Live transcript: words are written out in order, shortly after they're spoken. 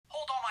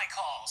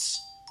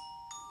officials.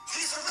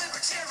 He's a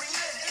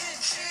libertarian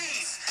in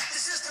chief.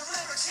 This is the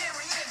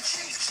Libertarian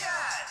Chief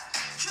Chat.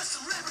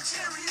 Just a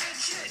libertarian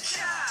chit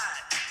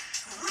chat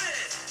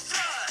with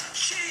the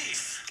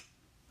Chief.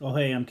 Oh,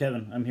 hey, I'm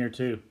Kevin. I'm here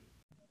too.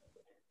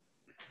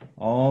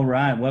 All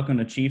right. Welcome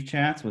to Chief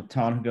Chats with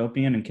Todd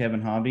Hagopian and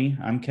Kevin Hobby.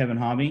 I'm Kevin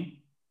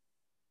Hobby.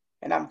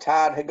 And I'm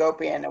Todd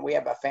Hagopian, and we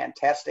have a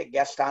fantastic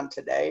guest on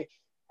today,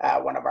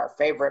 one of our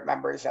favorite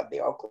members of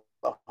the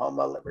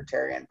Oklahoma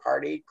Libertarian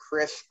Party,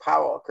 Chris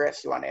Powell.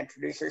 Chris, you want to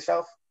introduce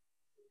yourself?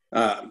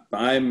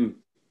 I'm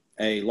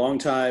a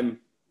longtime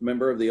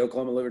member of the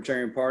Oklahoma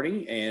Libertarian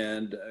Party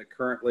and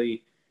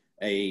currently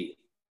a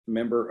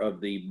member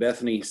of the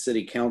Bethany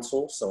City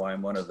Council. So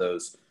I'm one of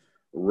those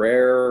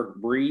rare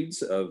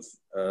breeds of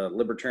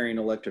libertarian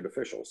elected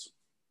officials.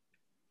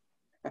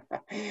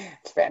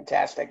 It's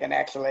fantastic. And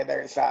actually,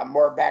 there's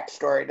more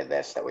backstory to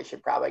this that we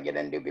should probably get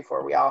into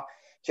before we all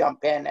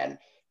jump in. And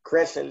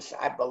Chris is,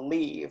 I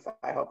believe,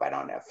 I hope I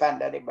don't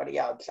offend anybody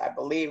else, I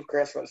believe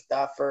Chris was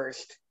the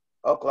first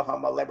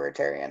Oklahoma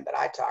libertarian that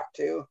I talked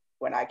to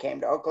when I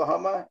came to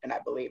Oklahoma. And I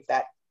believe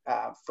that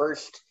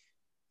first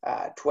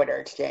Twitter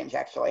exchange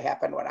actually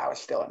happened when I was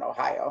still in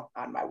Ohio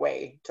on my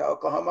way to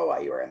Oklahoma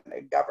while you were in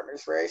the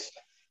governor's race.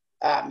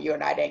 You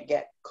and I didn't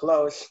get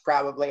close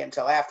probably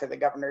until after the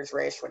governor's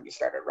race when you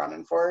started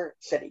running for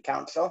city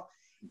council.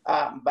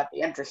 But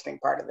the interesting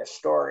part of this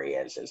story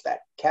is that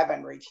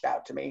Kevin reached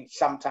out to me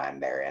sometime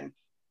there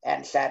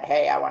and said,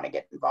 hey, I want to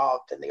get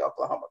involved in the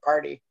Oklahoma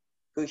party.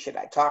 Who should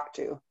I talk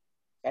to?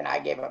 And I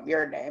gave him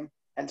your name.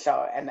 And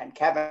then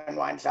Kevin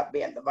winds up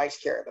being the vice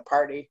chair of the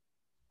party.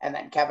 And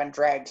then Kevin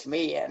drags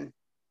me in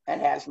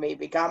and has me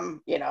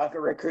become,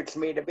 recruits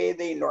me to be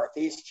the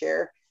Northeast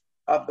chair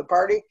of the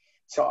party.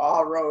 So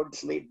all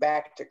roads lead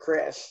back to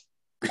Chris.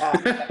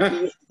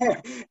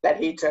 That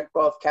he took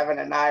both Kevin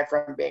and I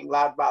from being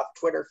loudmouth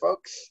Twitter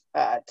folks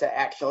to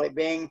actually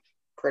being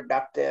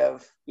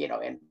productive,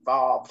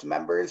 involved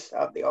members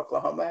of the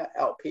Oklahoma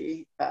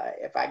LP.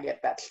 If I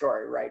get that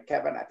story right,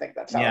 Kevin, I think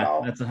that's how it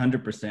all. That's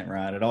 100%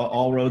 right.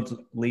 All roads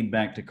lead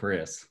back to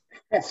Chris.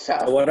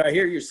 So what I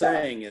hear you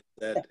saying is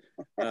that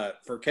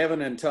for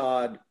Kevin and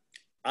Todd,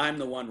 I'm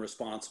the one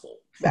responsible.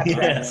 That's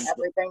yes. Right.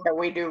 Everything that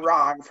we do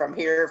wrong from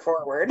here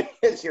forward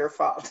is your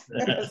fault.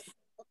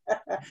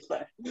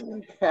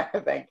 I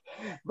think,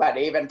 but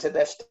even to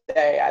this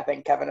day, I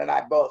think Kevin and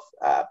I both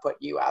put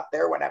you out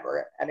there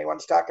whenever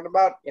anyone's talking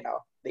about,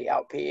 the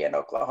LP in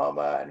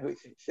Oklahoma and who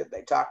should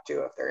they talk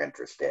to if they're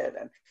interested.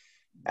 And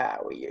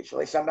we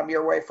usually send them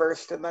your way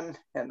first and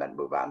then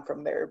move on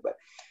from there. But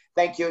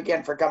thank you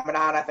again for coming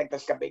on. I think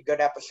this is going to be a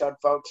good episode,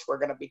 folks. We're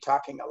going to be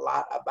talking a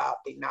lot about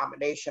the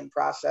nomination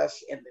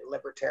process in the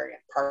Libertarian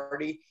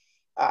Party.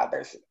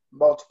 There's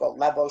multiple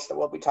levels that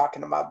we'll be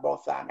talking about,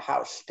 both on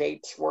how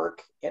states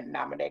work in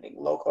nominating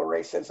local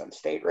races and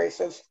state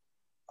races,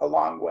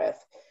 along with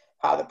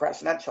how the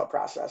presidential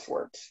process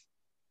works.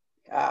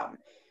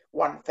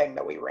 One thing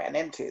that we ran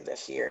into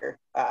this year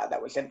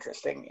that was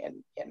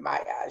interesting in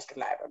my eyes,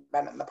 because I haven't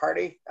been in the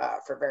party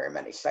for very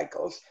many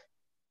cycles,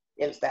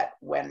 is that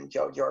when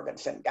Jo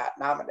Jorgensen got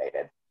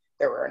nominated,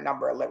 there were a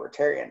number of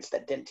libertarians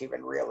that didn't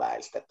even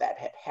realize that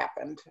had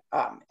happened.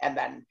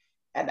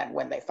 And then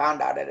when they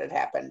found out it had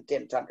happened,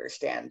 didn't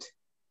understand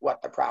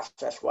what the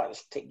process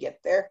was to get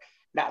there.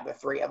 Now, the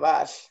three of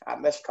us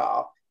on this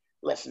call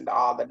listened to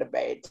all the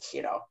debates,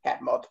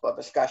 had multiple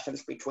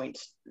discussions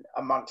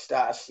amongst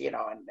us,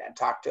 and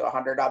talked to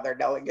 100 other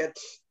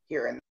delegates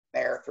here and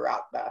there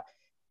throughout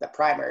the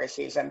primary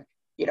season.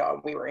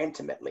 We were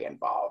intimately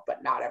involved,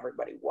 but not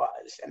everybody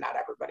was, and not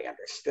everybody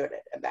understood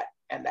it.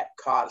 And that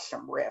caused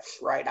some rifts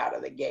right out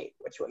of the gate,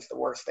 which was the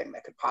worst thing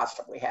that could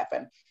possibly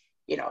happen,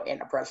 in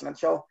a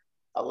presidential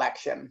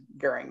election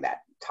during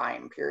that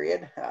time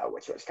period,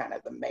 which was kind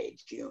of the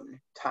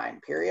May-June time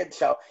period.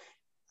 So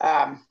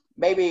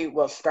maybe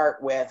we'll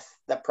start with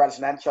the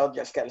presidential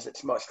just because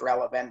it's most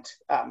relevant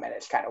and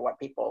it's kind of what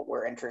people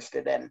were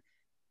interested in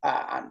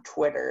on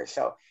Twitter.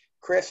 So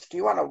Chris, do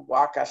you want to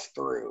walk us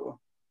through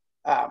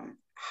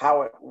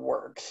how it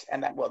works,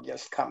 and then we'll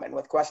just come in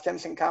with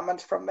questions and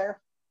comments from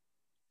there?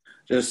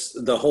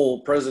 Just the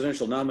whole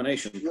presidential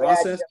nomination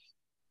process?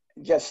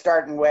 Just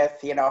starting with,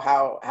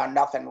 how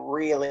nothing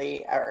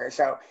really,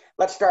 so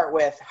let's start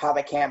with how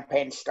the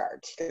campaign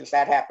starts, because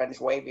that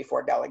happens way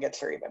before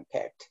delegates are even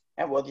picked.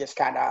 And we'll just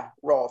kind of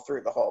roll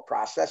through the whole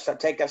process. So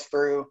take us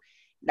through,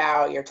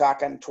 now you're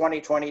talking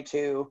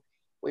 2022.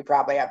 We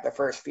probably have the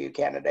first few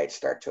candidates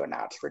start to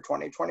announce for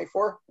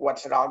 2024.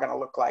 What's it all going to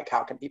look like?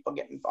 How can people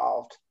get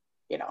involved?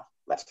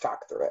 Let's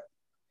talk through it.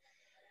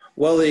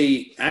 Well,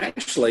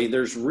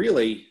 there's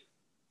really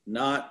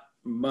not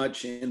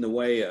much in the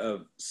way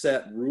of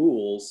set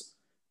rules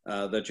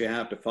that you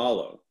have to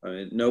follow. I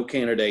mean, no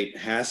candidate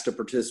has to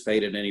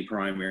participate in any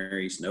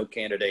primaries. No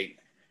candidate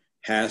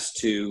has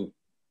to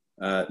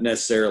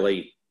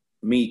necessarily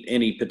meet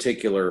any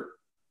particular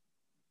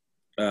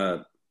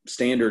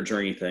standards or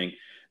anything.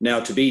 Now,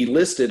 to be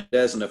listed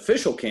as an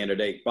official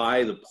candidate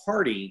by the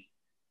party,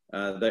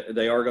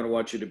 they are going to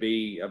want you to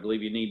be, I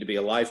believe you need to be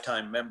a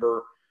lifetime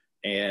member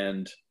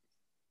and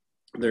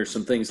there's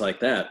some things like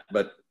that.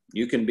 But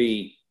you can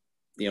be,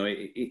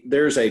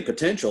 there's a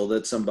potential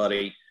that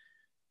somebody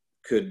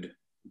could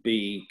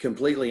be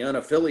completely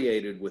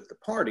unaffiliated with the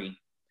party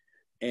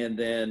and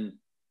then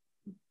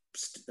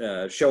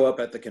show up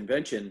at the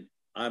convention.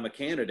 I'm a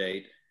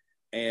candidate,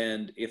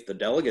 and if the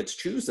delegates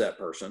choose that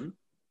person,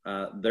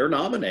 they're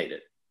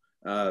nominated.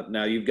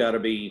 Now you've got to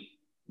be,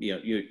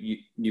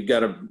 you've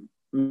got to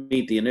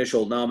meet the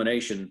initial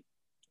nomination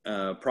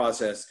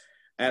process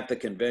at the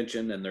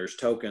convention, and there's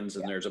tokens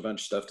and there's a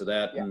bunch of stuff to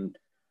that. Yeah. And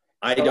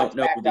I don't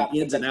know the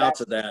ins and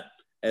outs of that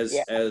as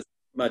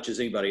much as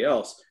anybody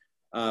else.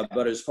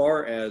 But as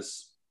far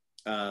as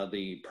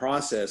the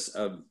process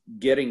of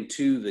getting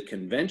to the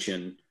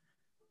convention,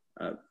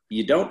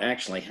 you don't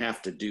actually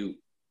have to do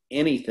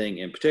anything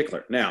in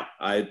particular. Now,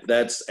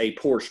 that's a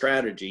poor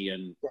strategy,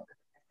 and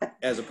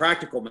as a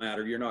practical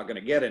matter, you're not going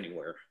to get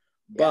anywhere.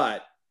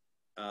 But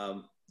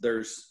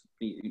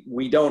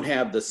we don't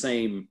have the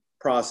same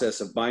process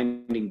of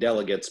binding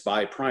delegates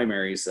by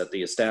primaries that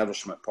the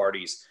establishment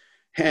parties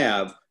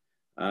have.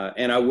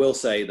 And I will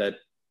say that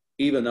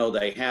even though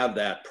they have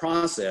that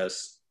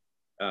process,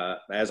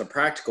 as a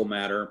practical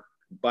matter,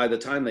 by the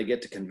time they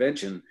get to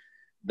convention,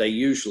 they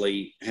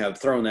usually have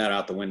thrown that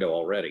out the window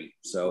already.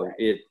 So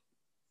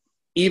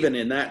even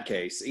in that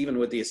case, even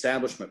with the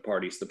establishment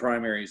parties, the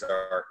primaries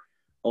are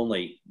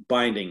only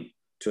binding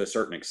to a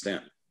certain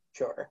extent.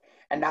 Sure.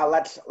 And now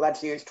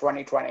let's use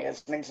 2020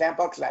 as an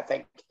example, because I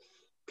think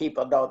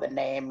people know the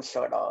names,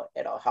 so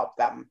it'll help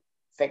them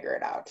figure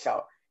it out.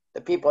 So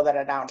the people that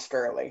announced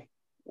early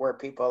were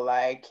people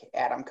like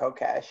Adam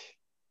Kokesh.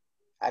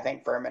 I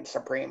think Vermin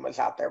Supreme was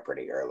out there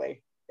pretty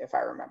early, if I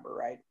remember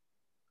right.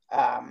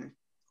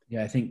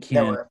 I think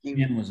there were a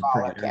few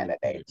smaller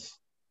candidates.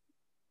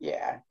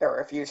 Yeah, there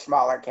were a few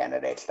smaller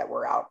candidates that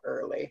were out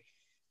early.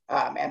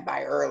 And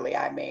by early,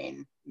 I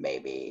mean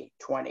maybe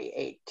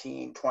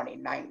 2018,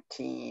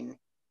 2019.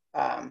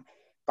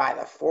 By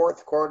the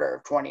fourth quarter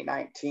of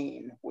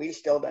 2019, we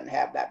still didn't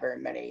have that very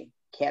many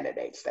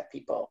candidates that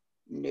people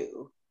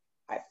knew.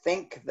 I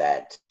think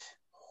that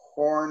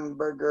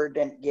Hornberger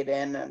didn't get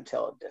in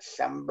until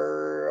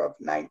December of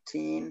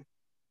 19.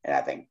 And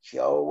I think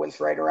Joe was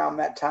right around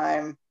that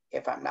time,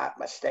 if I'm not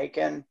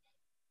mistaken.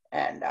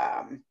 And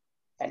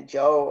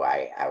Joe,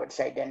 I would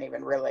say, didn't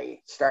even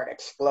really start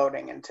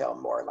exploding until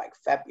more like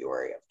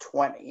February of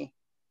 20.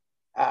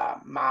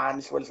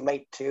 Mons was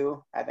late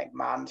too. I think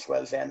Mons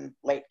was in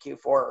late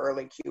Q4,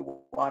 early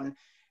Q1.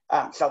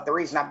 So the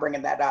reason I'm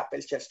bringing that up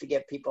is just to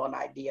give people an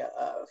idea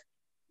of,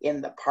 in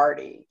the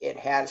party, it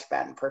has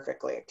been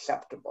perfectly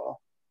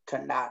acceptable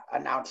to not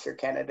announce your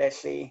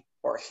candidacy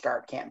or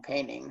start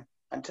campaigning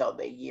until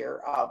the year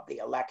of the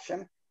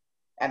election.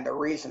 And the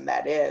reason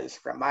that is,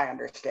 from my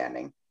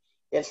understanding,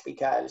 is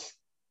because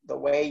the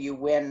way you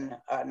win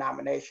a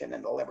nomination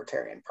in the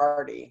Libertarian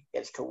Party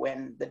is to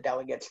win the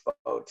delegates'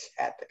 votes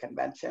at the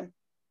convention.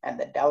 And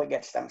the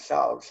delegates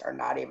themselves are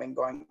not even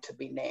going to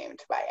be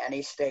named by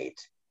any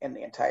state in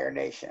the entire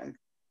nation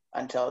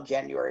until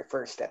January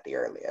 1st at the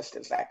earliest.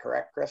 Is that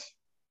correct, Chris?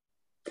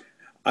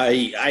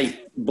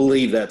 I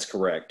believe that's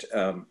correct.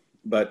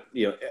 But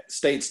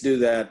states do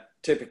that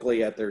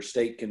typically at their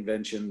state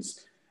conventions,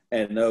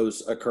 and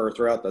those occur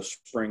throughout the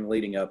spring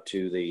leading up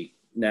to the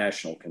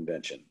national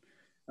convention.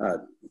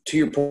 To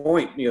your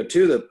point,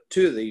 two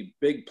of the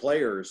big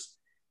players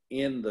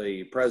in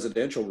the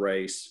presidential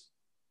race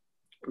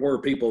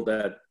were people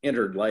that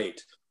entered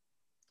late.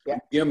 Yeah.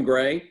 Jim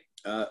Gray,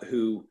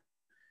 who,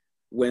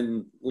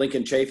 when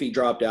Lincoln Chafee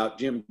dropped out,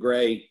 Jim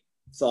Gray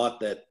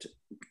thought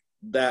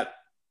that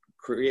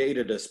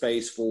created a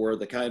space for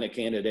the kind of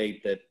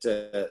candidate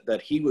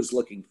that he was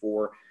looking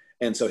for,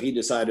 and so he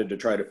decided to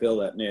try to fill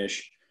that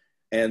niche.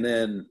 And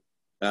then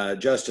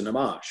Justin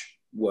Amash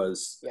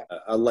was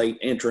a late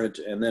entrant,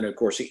 and then of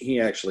course he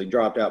actually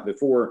dropped out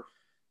before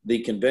the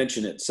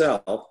convention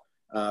itself.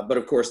 But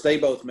of course they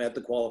both met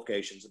the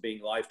qualifications of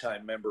being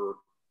lifetime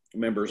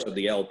members of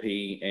the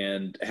LP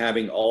and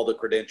having all the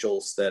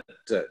credentials that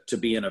to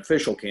be an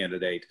official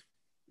candidate.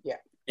 Yeah,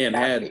 and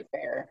had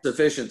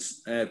sufficient,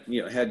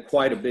 had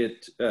quite a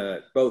bit.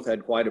 Both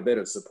had quite a bit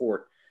of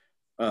support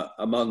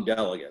among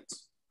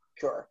delegates.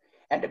 Sure.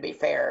 And to be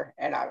fair,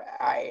 and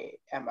I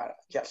am a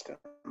Justin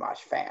Amash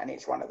fan.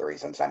 He's one of the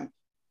reasons I'm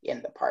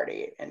in the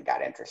party and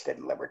got interested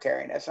in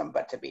libertarianism.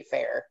 But to be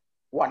fair,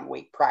 1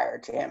 week prior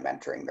to him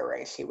entering the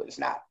race, he would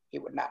not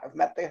have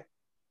met the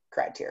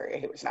criteria.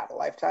 He was not a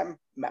lifetime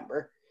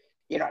member.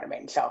 You know what I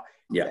mean? So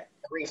the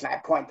reason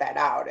I point that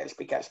out is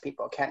because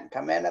people can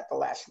come in at the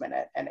last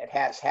minute, and it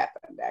has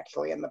happened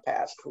actually in the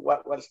past.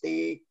 What was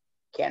the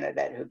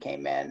candidate who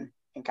came in,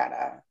 and kind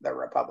of the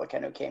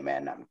Republican who came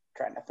in? I'm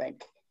trying to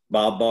think.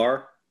 Bob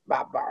Barr.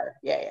 Bob Barr.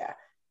 Yeah.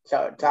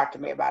 So talk to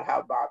me about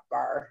how Bob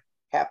Barr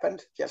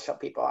happened, just so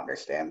people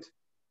understand.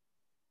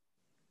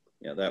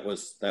 Yeah, that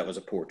was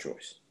a poor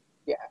choice.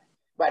 Yeah,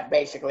 but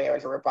basically it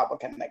was a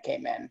Republican that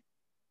came in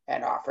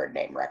and offered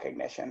name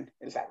recognition.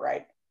 Is that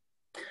right?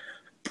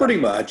 Pretty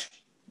much.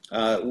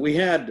 We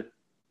had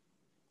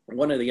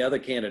one of the other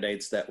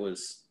candidates that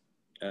was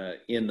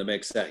in the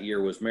mix that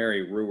year was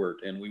Mary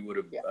Ruwart, and we would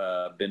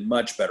have been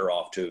much better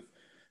off to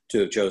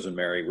have chosen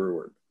Mary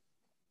Ruwart.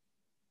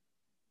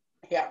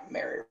 Yeah,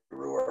 Mary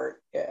Ruwart,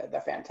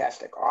 the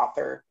fantastic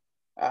author,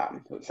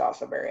 who's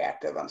also very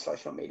active on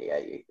social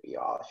media. You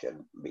all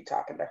should be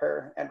talking to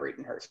her and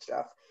reading her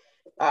stuff.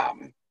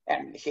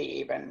 And she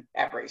even,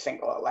 every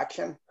single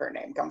election, her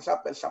name comes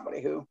up as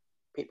somebody who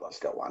people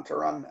still want to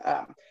run.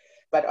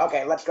 But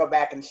okay, let's go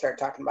back and start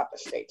talking about the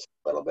states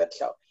a little bit.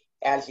 So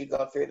as you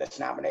go through this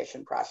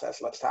nomination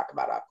process, let's talk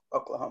about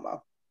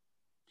Oklahoma.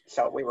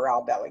 So we were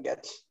all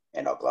delegates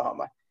in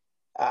Oklahoma.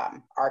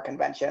 Our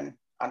convention,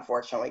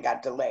 unfortunately,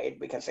 got delayed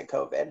because of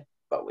COVID,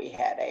 but we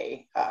had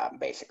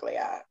basically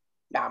a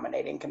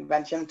nominating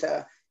convention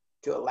to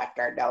elect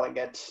our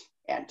delegates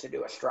and to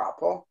do a straw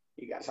poll.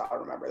 You guys all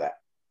remember that?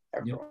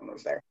 Everyone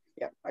was there.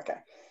 Yep. Okay.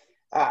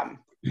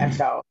 And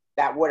so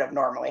that would have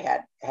normally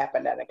had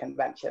happened at a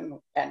convention.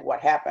 And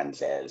what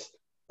happens is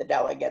the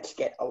delegates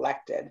get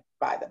elected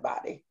by the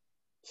body.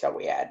 So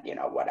we had,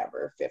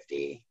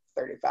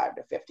 35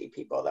 to 50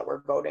 people that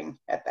were voting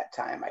at that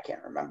time. I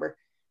can't remember.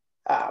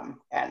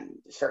 And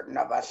certain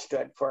of us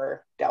stood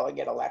for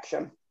delegate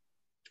election.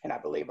 And I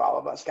believe all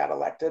of us got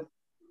elected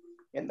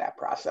in that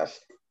process.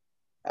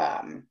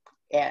 And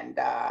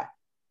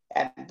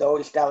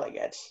those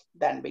delegates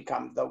then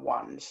become the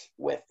ones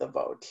with the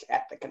votes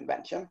at the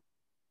convention,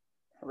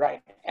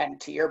 right? And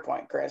to your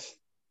point, Chris,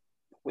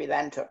 we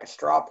then took a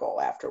straw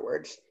poll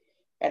afterwards,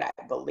 and I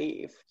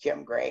believe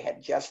Jim Gray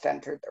had just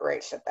entered the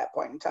race at that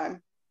point in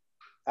time,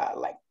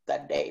 like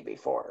the day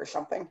before or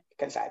something,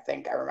 because I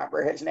think I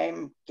remember his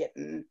name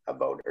getting a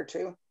vote or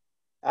two,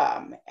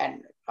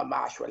 and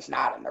Amash was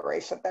not in the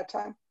race at that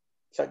time.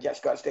 So it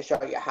just goes to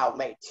show you how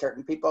late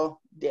certain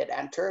people did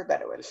enter,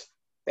 that it was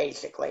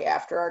basically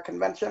after our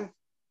convention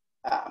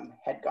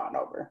had gone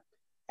over.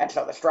 And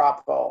so the straw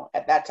poll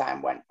at that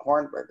time went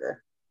Hornberger.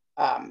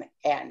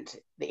 And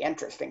the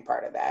interesting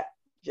part of that,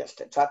 just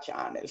to touch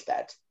on, is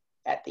that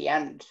at the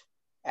end,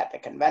 at the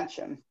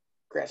convention,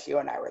 Chris, you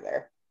and I were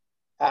there,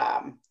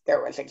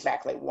 there was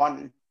exactly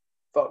one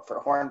vote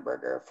for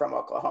Hornberger from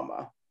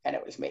Oklahoma, and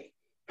it was me.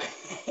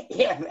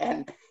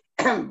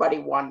 But he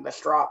won the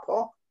straw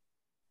poll.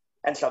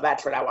 And so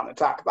that's what I want to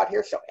talk about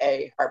here. So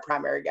A, our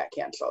primary got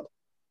canceled,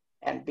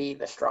 and B,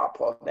 the straw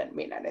poll didn't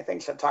mean anything.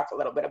 So talk a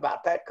little bit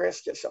about that,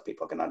 Chris, just so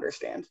people can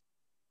understand.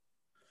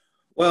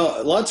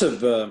 Well, lots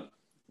of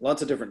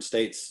different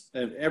states,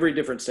 and every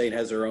different state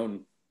has their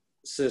own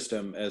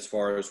system as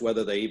far as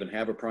whether they even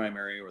have a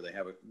primary or they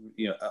have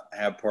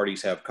have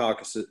parties have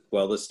caucuses.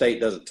 Well, the state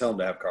doesn't tell them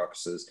to have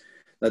caucuses.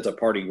 That's a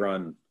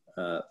party-run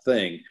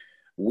thing.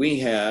 We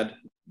had,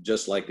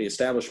 just like the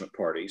establishment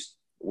parties,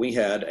 we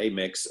had a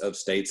mix of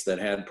states that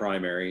had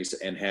primaries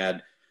and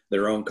had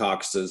their own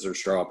caucuses or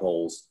straw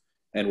polls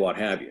and what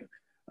have you.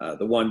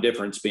 The one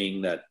difference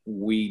being that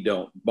we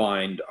don't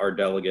bind our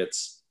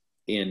delegates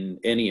in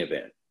any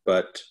event.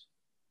 But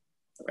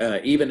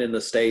even in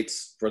the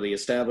states for the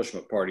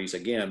establishment parties,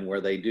 again, where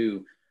they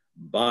do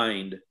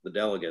bind the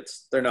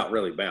delegates, they're not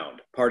really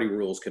bound. Party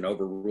rules can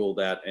overrule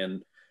that.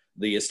 And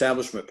the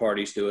establishment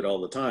parties do it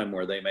all the time,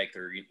 where they make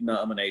their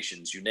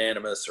nominations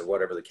unanimous or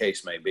whatever the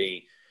case may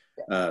be.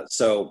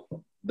 So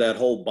that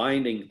whole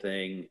binding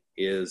thing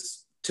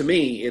is, to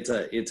me, it's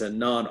a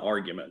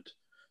non-argument,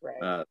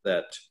 right,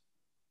 that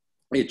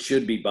it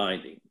should be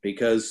binding,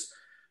 because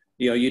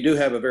you do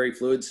have a very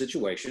fluid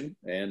situation,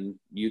 and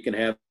you can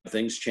have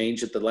things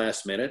change at the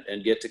last minute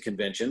and get to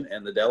convention,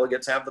 and the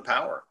delegates have the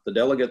power. The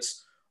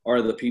delegates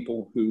are the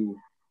people who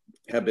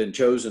have been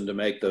chosen to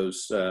make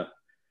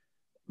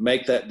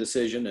make that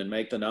decision and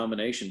make the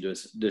nomination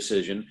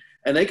decision.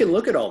 And they can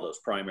look at all those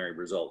primary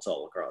results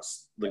all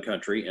across the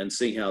country and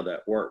see how that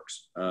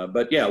works.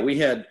 But yeah, we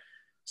had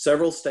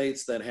several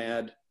states that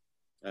had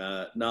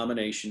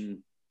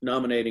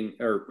nominating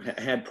or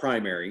had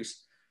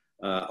primaries.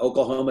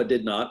 Oklahoma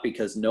did not,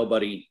 because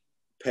nobody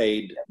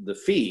paid the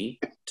fee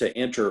to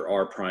enter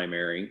our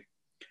primary.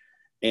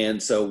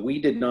 And so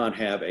we did not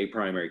have a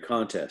primary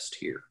contest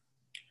here.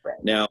 Right.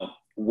 Now,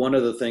 one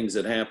of the things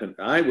that happened,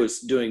 I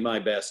was doing my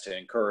best to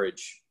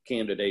encourage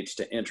candidates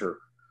to enter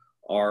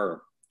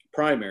our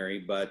primary,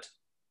 but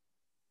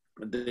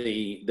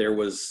there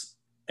was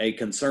a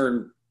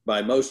concern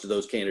by most of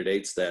those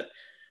candidates that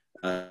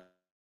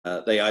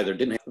they either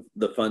didn't have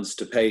the funds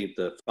to pay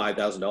the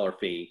 $5,000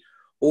 fee,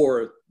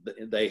 or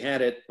they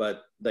had it,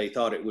 but they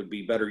thought it would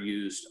be better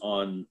used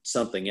on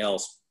something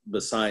else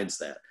besides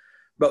that.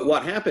 But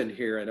what happened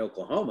here in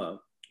Oklahoma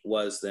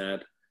was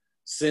that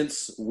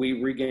since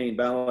we regained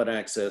ballot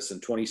access in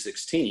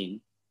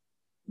 2016,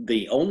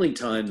 the only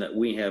time that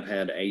we have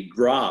had a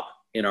drop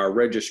in our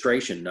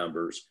registration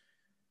numbers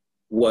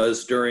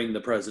was during the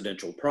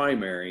presidential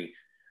primary,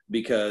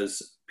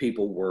 because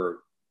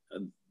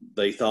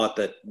they thought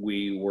that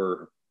we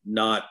were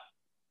not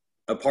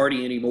a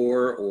party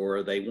anymore,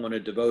 or they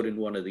wanted to vote in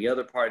one of the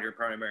other party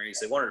primaries.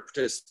 They wanted to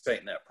participate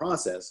in that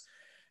process.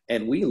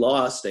 And we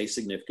lost a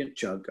significant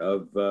chunk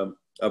of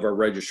our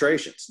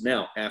registrations.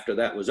 Now, after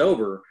that was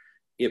over,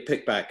 it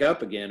picked back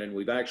up again, and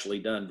we've actually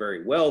done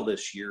very well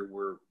this year.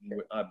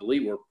 I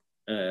believe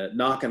we're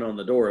knocking on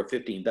the door of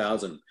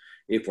 15,000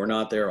 if we're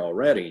not there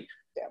already.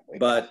 Yeah,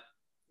 but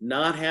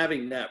not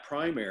having that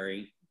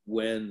primary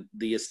when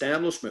the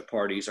establishment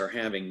parties are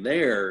having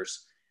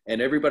theirs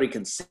and everybody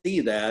can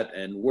see that,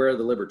 and we're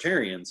the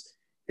libertarians,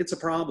 it's a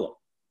problem.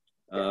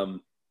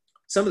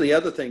 Some of the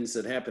other things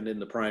that happened in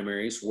the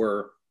primaries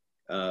were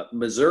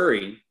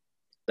Missouri,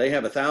 they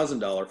have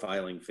 $1,000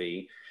 filing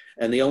fee,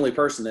 and the only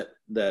person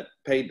that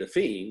paid the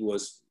fee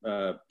was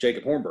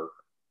Jacob Hornberger.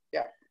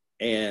 Yeah.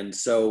 And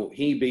so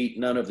he beat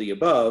none of the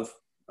above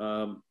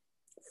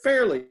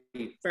fairly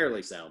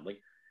soundly.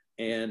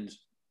 And,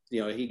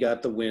 he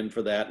got the win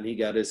for that, and he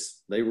got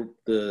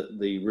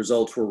the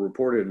results were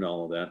reported and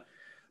all of that.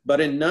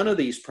 But in none of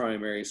these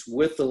primaries,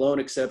 with the lone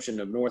exception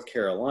of North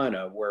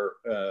Carolina, where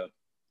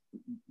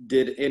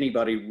did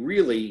anybody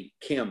really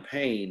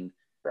campaign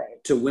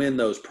to win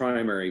those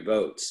primary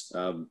votes.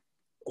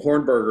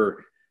 Hornberger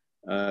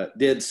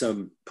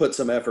put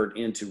some effort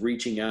into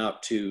reaching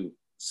out to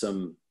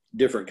some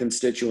different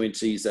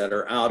constituencies that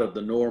are out of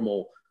the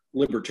normal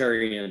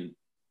libertarian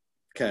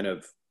kind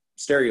of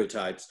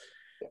stereotypes.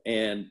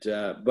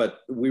 But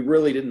we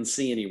really didn't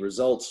see any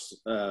results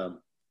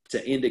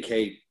to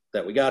indicate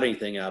that we got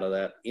anything out of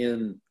that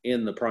in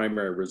the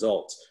primary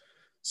results.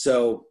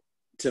 So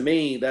to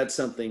me, that's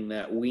something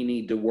that we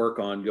need to work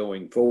on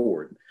going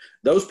forward.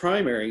 Those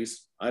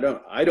primaries, I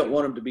don't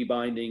want them to be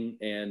binding,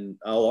 and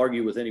I'll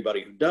argue with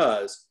anybody who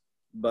does,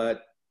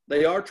 but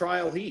they are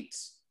trial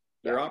heats.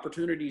 They're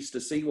opportunities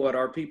to see what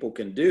our people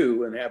can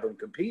do and have them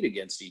compete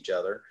against each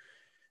other.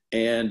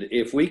 And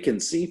if we can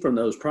see from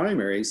those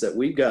primaries that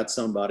we've got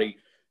somebody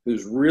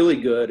who's really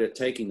good at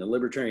taking the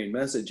libertarian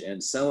message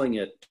and selling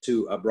it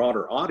to a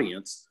broader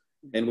audience,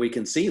 and we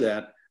can see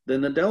that,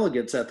 then the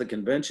delegates at the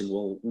convention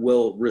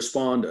will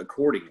respond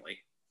accordingly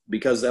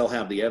because they'll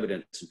have the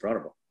evidence in front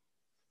of them.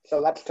 So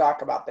let's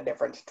talk about the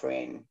difference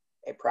between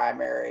a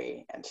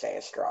primary and, say,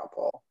 a straw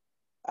poll.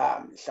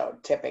 So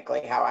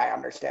typically how I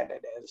understand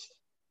it is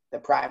the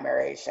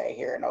primary, say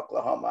here in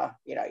Oklahoma,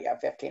 you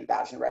have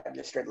 15,000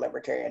 registered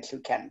libertarians who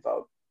can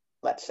vote.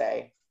 Let's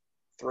say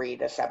 3,000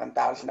 to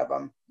 7,000 of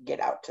them get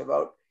out to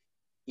vote.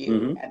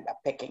 You end up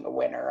picking a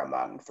winner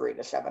among 3,000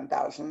 to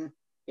 7,000,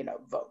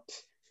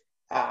 votes.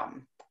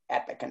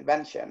 At the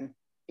convention,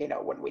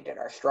 when we did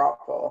our straw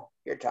poll,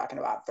 you're talking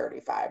about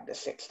 35 to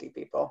 60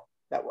 people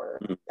that were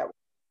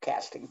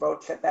casting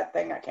votes at that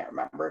thing. I can't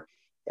remember.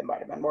 It might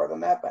have been more than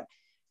that, but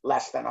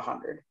less than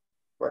 100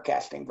 were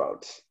casting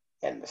votes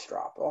in the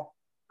straw poll,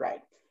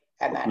 right?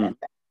 And then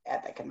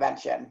at the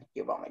convention,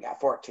 you've only got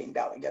 14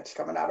 delegates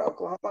coming out of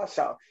Oklahoma.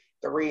 So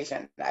the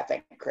reason I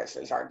think Chris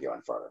is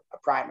arguing for a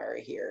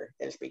primary here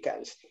is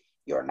because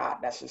you're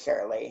not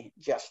necessarily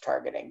just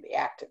targeting the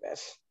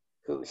activists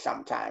who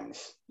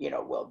sometimes,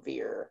 will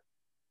veer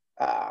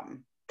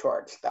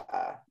towards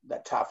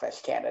the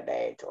toughest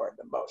candidate or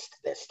the most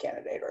this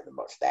candidate or the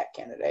most that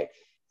candidate.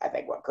 I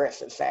think what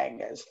Chris is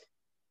saying is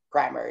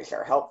primaries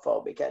are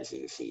helpful because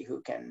you see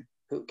who can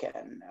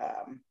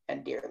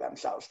endear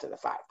themselves to the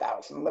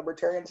 5,000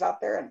 libertarians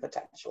out there and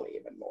potentially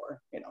even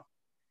more,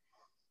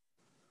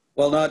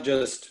 Well, not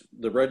just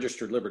the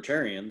registered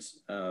libertarians,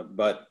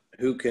 but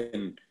who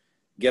can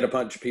get a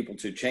bunch of people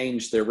to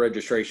change their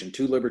registration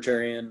to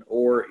libertarian,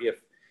 or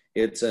if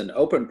it's an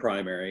open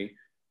primary,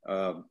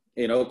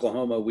 in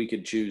Oklahoma, we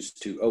could choose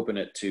to open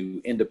it to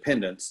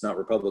independents, not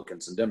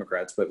Republicans and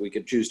Democrats, but we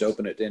could choose to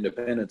open it to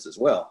independents as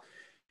well.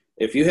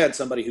 If you had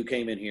somebody who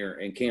came in here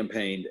and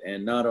campaigned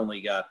and not only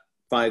got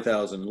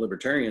 5,000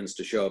 libertarians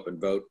to show up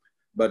and vote,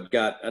 but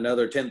got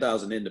another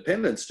 10,000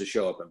 independents to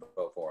show up and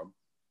vote for them,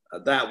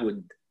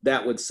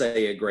 that would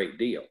say a great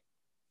deal.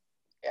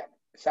 Yeah,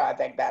 so I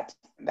think that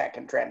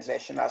can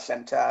transition us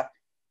into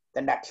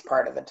the next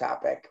part of the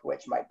topic,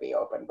 which might be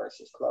open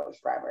versus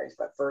closed primaries.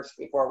 But first,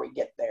 before we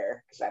get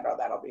there, because I know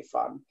that'll be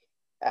fun,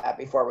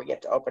 before we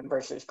get to open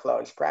versus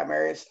closed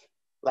primaries,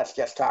 let's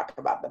just talk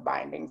about the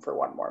binding for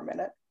one more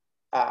minute.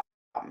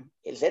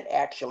 Is it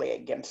actually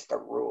against the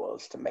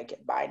rules to make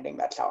it binding?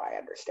 That's how I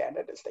understand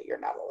it, is that you're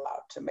not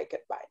allowed to make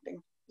it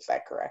binding. Is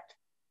that correct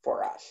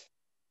for us?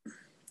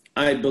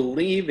 I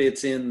believe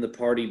it's in the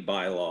party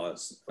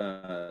bylaws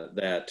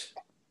that.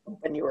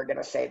 And you were going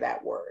to say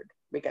that word,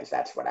 because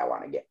that's what I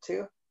want to get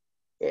to,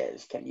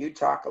 is can you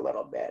talk a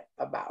little bit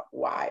about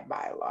why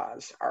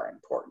bylaws are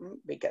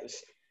important? Because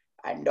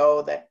I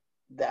know that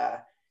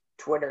the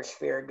Twitter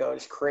sphere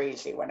goes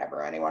crazy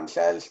whenever anyone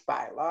says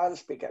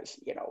bylaws, because,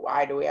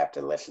 why do we have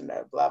to listen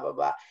to blah, blah,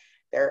 blah?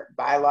 Their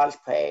bylaws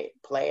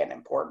play an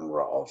important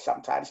role,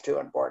 sometimes too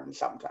important,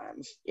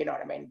 sometimes, you know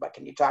what I mean? But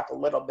can you talk a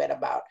little bit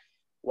about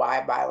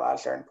why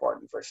bylaws are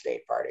important for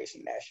state parties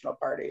and national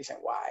parties and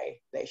why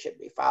they should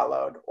be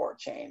followed or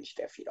changed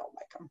if you don't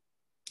like them?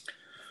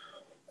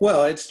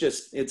 Well, it's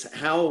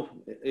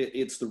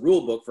the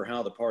rule book for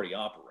how the party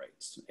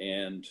operates.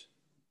 And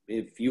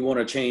if you want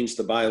to change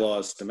the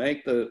bylaws to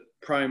make the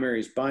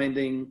primaries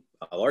binding,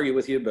 I'll argue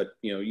with you, but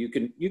you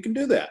can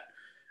do that.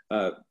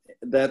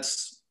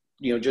 That's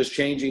just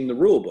changing the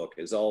rule book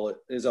is all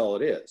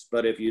it is.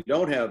 But if you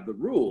don't have the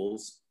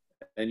rules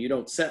and you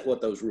don't set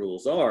what those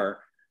rules are,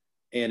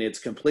 and it's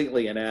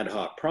completely an ad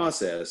hoc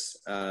process,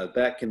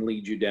 that can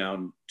lead you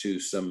down to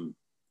some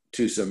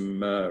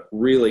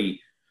really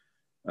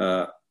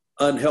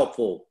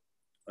unhelpful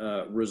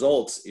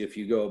results if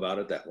you go about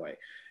it that way.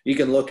 You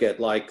can look at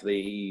like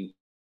the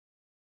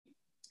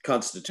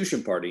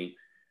Constitution Party,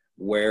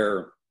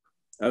 where,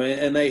 I mean,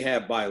 and they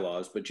have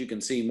bylaws, but you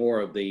can see more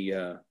of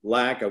the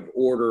lack of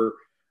order.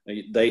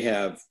 They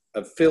have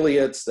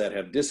affiliates that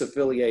have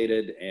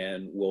disaffiliated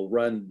and will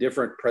run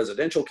different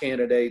presidential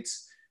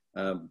candidates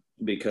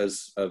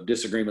because of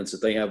disagreements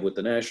that they have with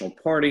the national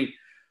party.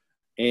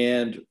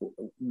 And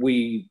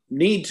we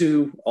need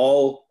to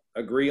all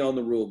agree on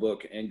the rule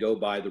book and go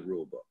by the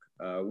rule book.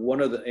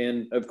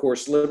 And of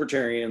course,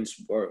 libertarians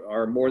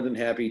are more than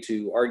happy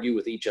to argue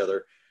with each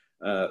other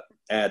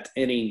at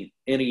any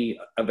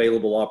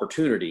available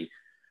opportunity.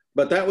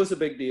 But that was a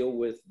big deal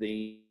with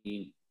the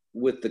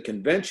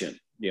convention,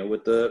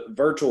 with the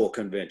virtual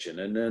convention,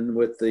 and then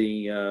with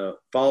the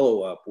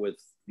follow-up with,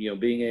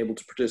 being able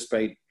to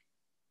participate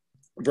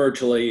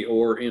virtually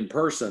or in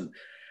person.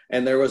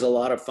 And there was a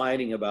lot of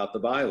fighting about the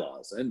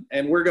bylaws.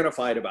 And we're going to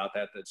fight about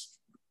that. That's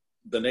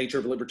the nature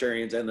of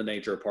libertarians and the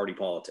nature of party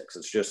politics.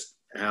 It's just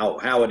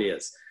how it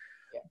is.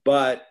 Yeah.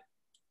 But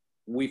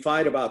we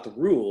fight about the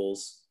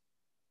rules,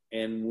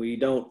 and we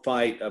don't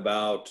fight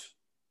about,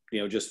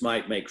 just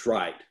might makes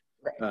right.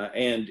 Right.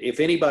 And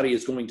if anybody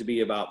is going to be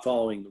about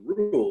following the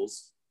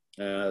rules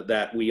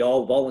that we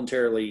all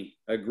voluntarily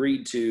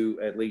agreed to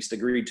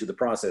the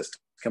process to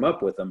come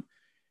up with them,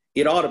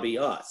 it ought to be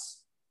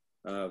us.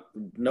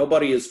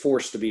 Nobody is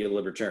forced to be a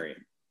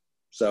libertarian.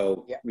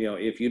 So, yeah.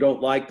 If you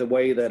don't like the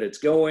way that it's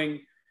going,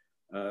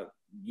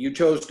 you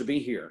chose to be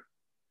here.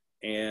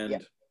 And yeah.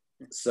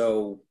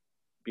 So,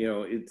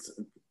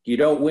 you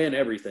don't win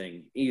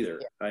everything either.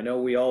 Yeah. I know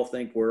we all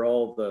think we're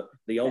all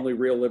the only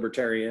real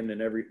libertarian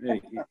and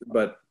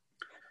but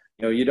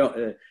you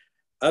don't,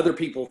 other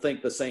people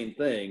think the same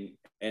thing,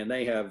 and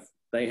they have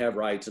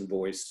rights and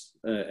voice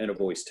and a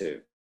voice too.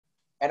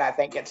 And I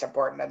think it's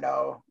important to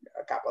know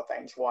a couple of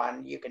things.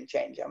 One, you can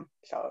change them.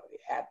 So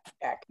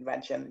at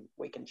convention,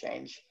 we can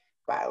change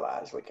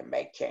bylaws, we can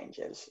make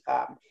changes.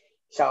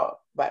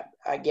 But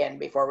again,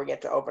 before we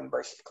get to open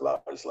versus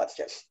close, let's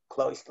just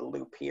close the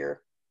loop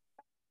here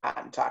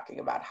on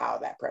talking about how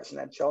that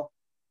presidential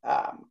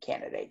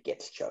candidate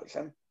gets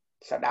chosen.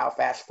 So now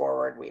fast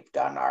forward, we've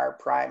done our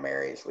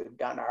primaries, we've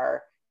done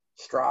our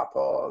straw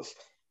polls,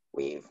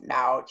 we've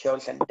now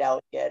chosen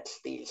delegates.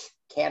 These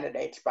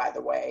candidates, by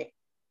the way,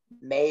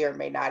 may or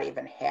may not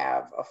even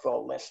have a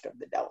full list of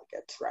the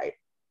delegates, right?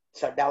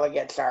 So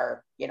delegates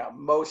are,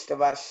 most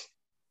of us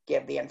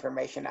give the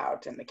information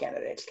out and the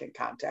candidates can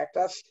contact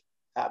us,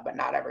 but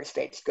not every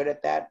state's good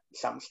at that.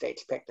 Some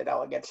states pick the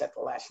delegates at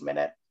the last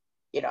minute.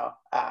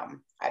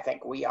 I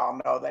think we all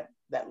know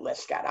that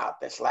list got out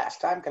this last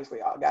time because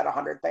we all got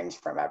 100 things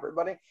from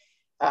everybody.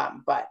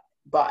 But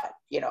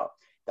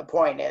the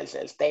point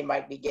is they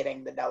might be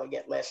getting the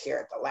delegate list here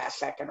at the last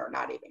second or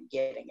not even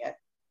getting it.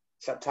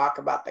 So talk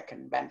about the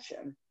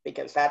convention,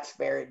 because that's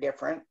very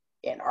different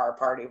in our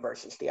party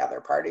versus the other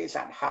parties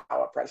on how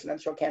a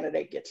presidential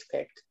candidate gets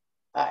picked.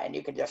 And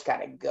you can just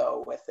kind of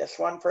go with this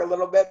one for a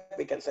little bit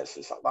because this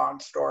is a long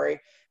story,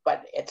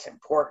 but it's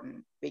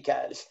important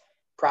because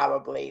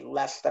probably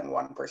less than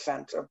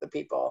 1% of the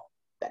people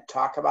that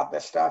talk about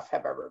this stuff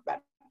have ever been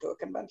to a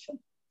convention.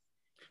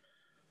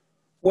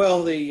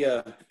 Well,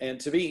 and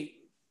to be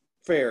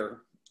fair,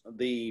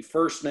 the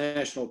first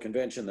national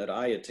convention that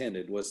I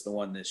attended was the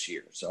one this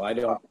year. So I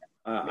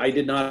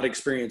did not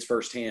experience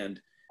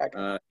firsthand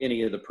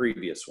any of the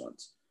previous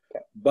ones.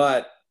 Okay.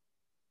 But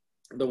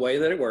the way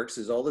that it works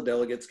is all the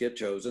delegates get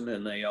chosen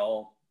and they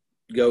all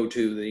go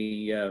to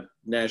the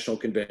national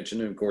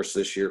convention. And of course,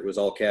 this year it was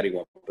all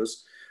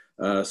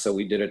cattywampus. So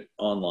we did it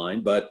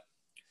online, but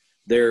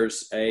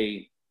there's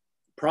a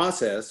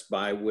process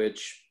by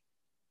which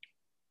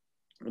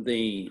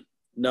the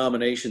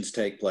nominations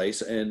take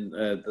place. And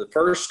the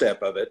first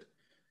step of it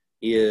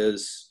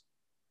is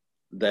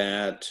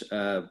that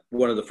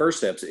one of the first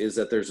steps is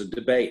that there's a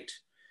debate,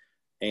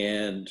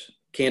 and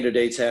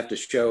candidates have to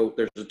show,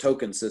 there's a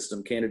token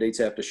system. Candidates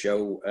have to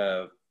show,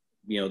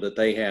 that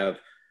they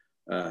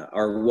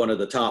are one of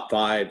the top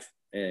 5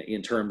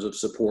 in terms of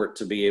support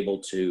to be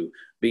able to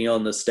be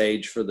on the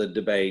stage for the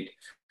debate.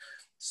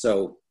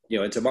 So,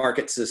 it's a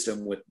market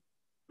system with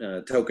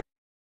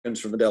tokens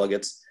from the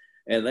delegates,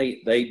 and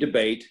they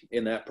debate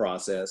in that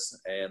process.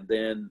 And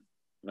then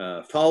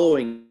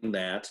following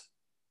that,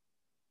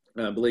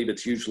 I believe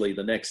it's usually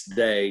the next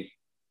day,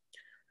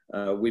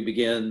 we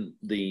begin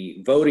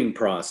the voting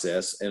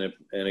process. And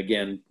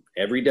again,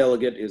 every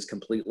delegate is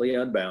completely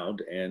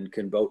unbound and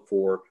can vote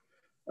for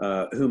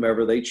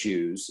whomever they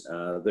choose.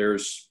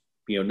 There's,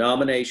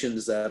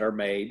 nominations that are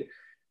made,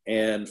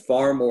 and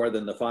far more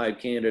than the 5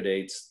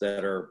 candidates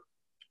that are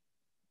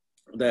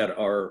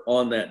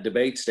on that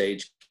debate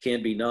stage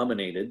can be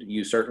nominated.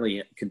 You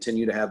certainly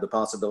continue to have the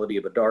possibility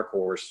of a dark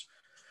horse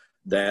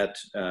that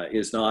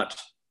is not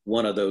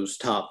one of those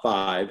top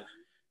 5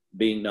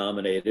 being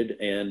nominated.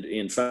 And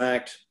in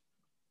fact,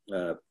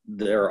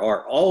 there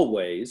are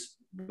always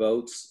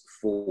votes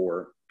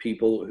for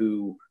people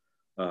who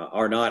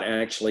are not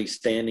actually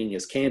standing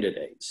as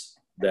candidates,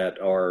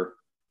 that are,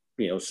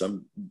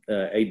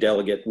 a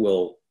delegate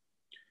will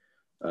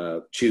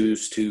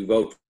choose to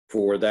vote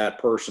for that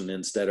person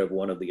instead of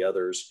one of the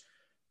others,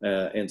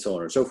 and so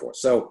on and so forth.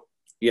 So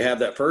you have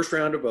that first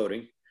round of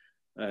voting,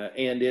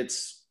 and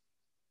it's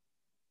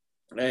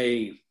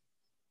there's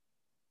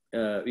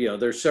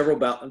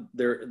several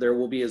there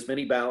will be as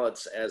many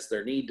ballots as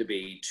there need to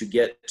be to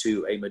get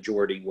to a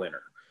majority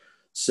winner.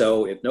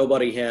 So if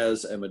nobody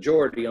has a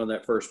majority on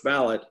that first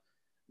ballot,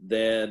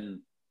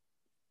 then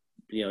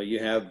you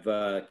have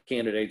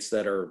candidates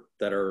that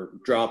are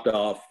dropped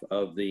off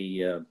of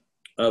the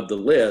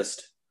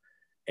list,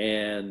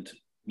 and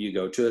you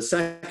go to a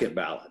second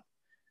ballot.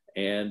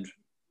 And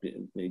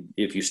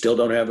if you still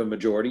don't have a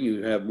majority,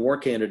 you have more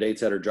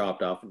candidates that are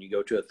dropped off, and you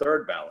go to a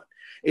third ballot.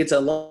 It's a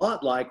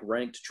lot like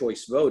ranked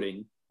choice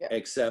voting,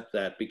 except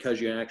that because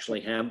you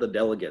actually have the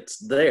delegates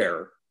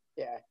there,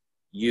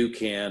 you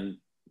can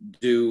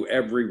do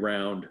every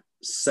round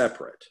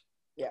separate.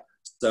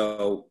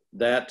 So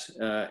that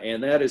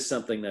and that is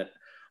something that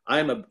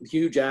I'm a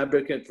huge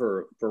advocate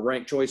for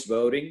ranked choice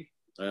voting,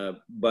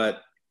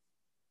 but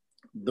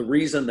the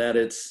reason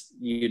that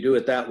you do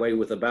it that way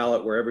with a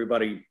ballot where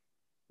everybody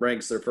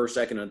ranks their first,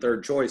 second, and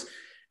third choice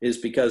is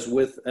because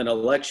with an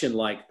election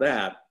like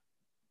that,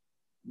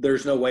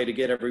 there's no way to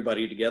get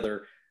everybody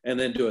together and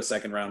then do a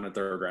second round and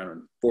third round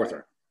and fourth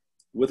round.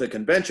 With a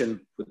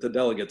convention, with the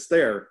delegates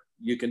there,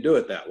 you can do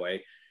it that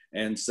way.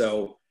 And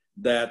so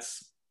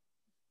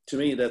to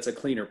me, that's a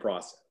cleaner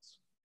process.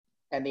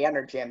 And the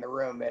energy in the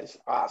room is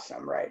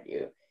awesome, right?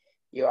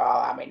 You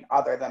all, I mean,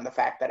 other than the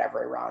fact that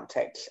every round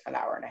takes an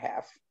hour and a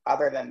half,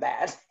 other than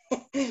that,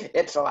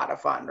 it's a lot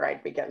of fun,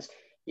 right? Because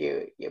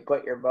you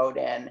put your vote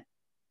in,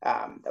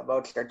 the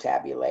votes are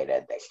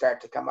tabulated, they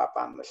start to come up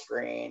on the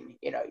screen,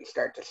 you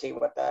start to see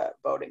what the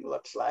voting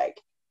looks like.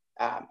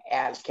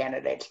 As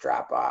candidates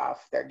drop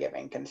off, they're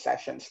giving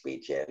concession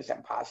speeches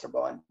and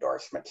possible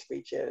endorsement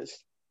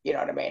speeches. You know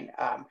what I mean?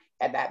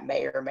 And that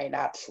may or may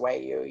not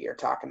sway you. You're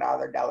talking to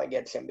other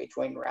delegates in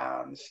between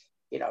rounds.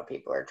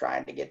 People are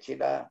trying to get you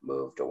to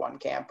move to one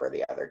camp or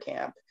the other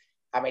camp.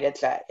 I mean,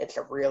 it's a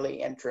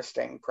really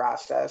interesting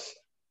process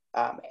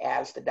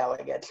as the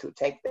delegates who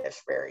take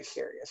this very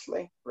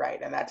seriously,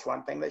 right? And that's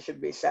one thing that should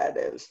be said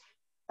is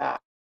a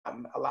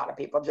lot of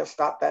people just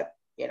thought that,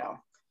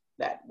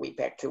 that we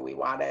picked who we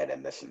wanted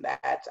and this and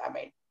that. I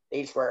mean,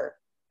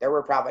 there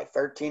were probably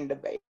 13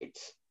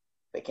 debates.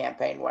 The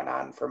campaign went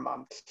on for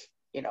months.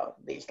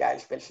 These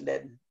guys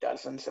visited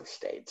dozens of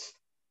states,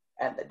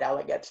 and the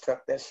delegates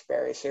took this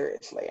very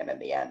seriously. And in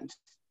the end,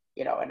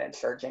 an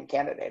insurgent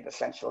candidate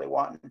essentially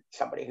won.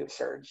 Somebody who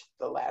surged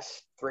the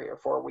last 3 or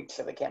 4 weeks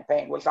of the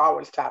campaign, was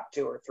always top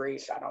 2 or 3.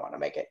 So I don't want to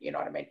make it, you know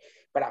what I mean?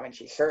 But I mean,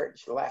 she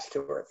surged the last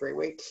 2 or 3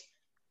 weeks.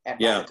 And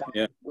by the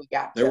time we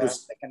got to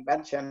the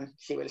convention,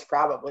 she was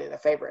probably the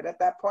favorite at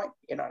that point.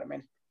 You know what I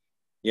mean?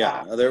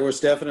 Yeah, there was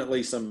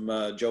definitely some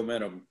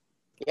Joe-mentum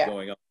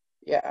going on.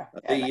 Yeah.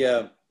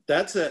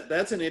 That's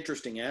an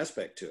interesting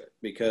aspect to it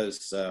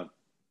because,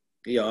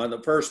 on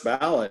the first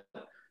ballot,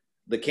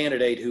 the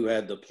candidate who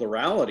had the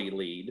plurality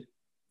lead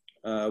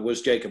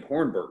was Jacob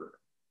Hornberger.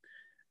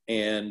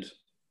 And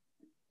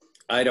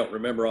I don't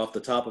remember off the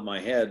top of my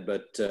head,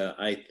 but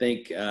I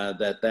think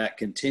that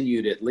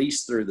continued at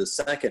least through the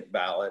second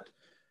ballot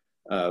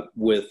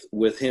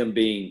with him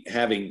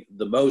having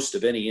the most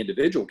of any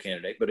individual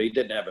candidate, but he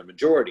didn't have a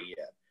majority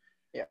yet.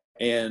 Yeah.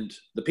 And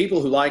the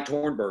people who liked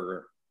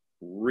Hornberger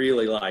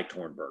really liked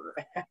Hornberger.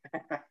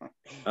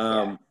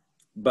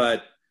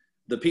 But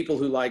the people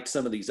who liked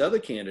some of these other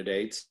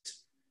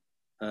candidates,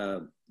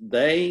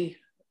 they,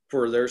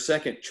 for their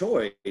second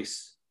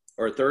choice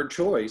or third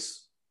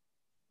choice,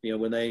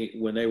 when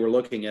they were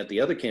looking at the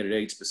other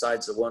candidates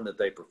besides the one that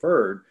they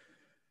preferred,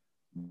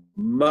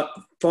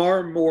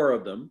 far more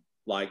of them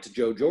liked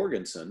Joe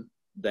Jorgensen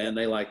than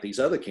they liked these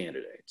other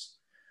candidates.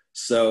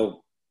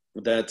 So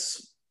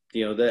that's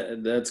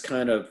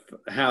kind of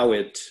how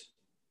it,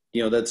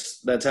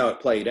 that's how it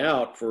played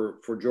out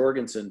for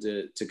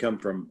Jorgensen to come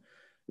from,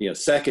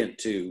 second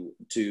to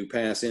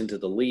pass into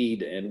the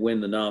lead and win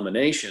the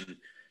nomination.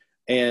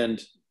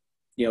 And,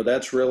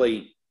 that's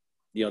really,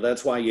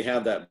 that's why you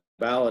have that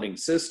balloting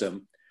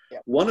system. Yeah.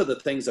 One of the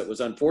things that was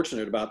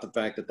unfortunate about the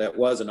fact that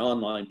was an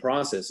online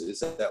process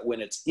is that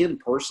when it's in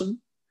person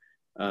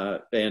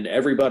and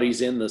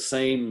everybody's in the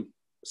same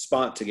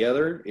spot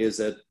together, is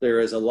that there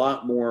is a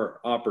lot more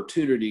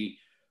opportunity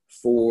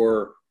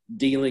for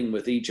dealing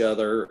with each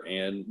other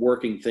and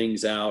working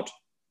things out.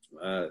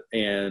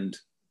 And,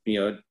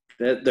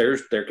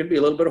 there can be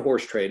a little bit of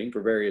horse trading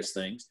for various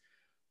things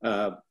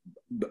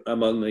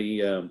among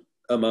the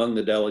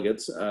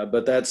delegates,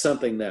 but that's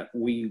something that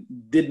we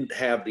didn't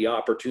have the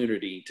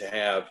opportunity to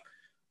have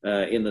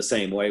in the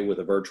same way with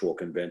a virtual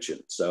convention.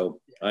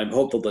 So I'm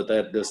hopeful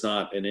that does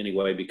not in any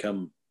way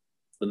become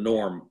the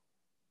norm.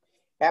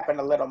 happened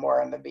a little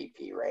more in the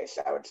VP race.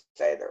 I would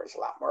say there was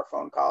a lot more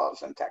phone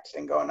calls and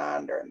texting going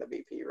on during the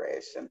VP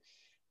race. And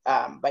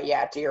but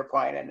yeah, to your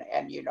point, and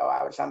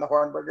I was on the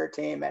Hornberger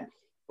team, and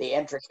the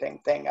interesting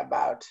thing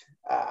about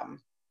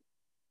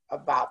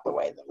the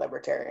way the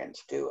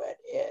Libertarians do it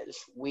is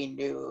we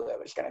knew it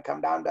was going to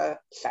come down to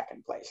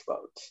second place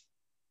votes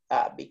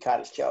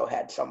because Joe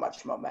had so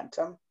much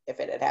momentum. If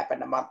it had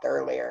happened a month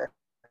earlier,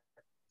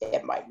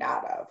 it might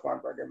not have.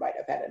 Hornberger might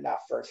have had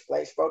enough first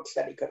place votes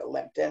that he could have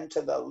limped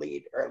into the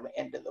lead or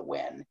into the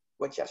win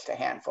with just a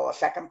handful of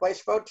second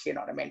place votes. You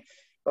know what I mean?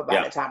 But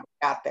by the time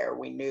we got there,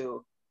 we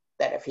knew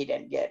that if he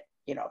didn't get,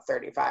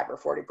 35 or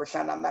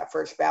 40% on that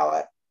first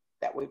ballot,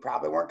 that we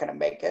probably weren't going to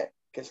make it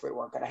because we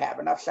weren't going to have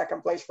enough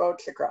second place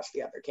votes across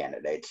the other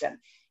candidates. And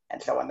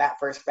so when that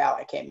first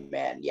ballot came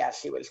in,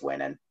 yes, he was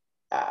winning,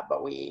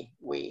 but we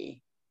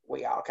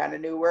all kind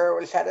of knew where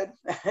it was headed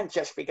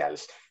just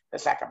because the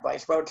second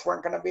place votes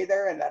weren't going to be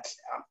there. And that's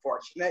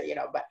unfortunate,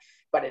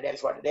 but it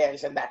is what it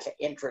is. And that's an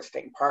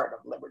interesting part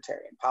of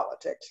libertarian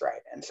politics,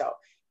 right? And so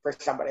for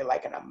somebody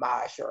like an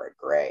Amash or a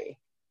Gray,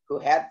 who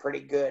had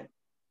pretty good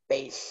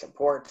base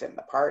support in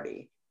the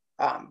party,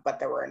 but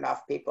there were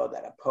enough people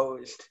that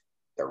opposed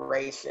the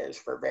races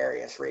for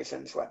various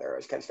reasons, whether it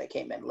was because they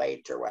came in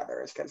late or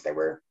whether it's because they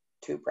were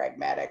too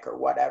pragmatic or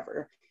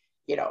whatever.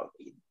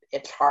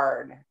 It's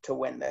hard to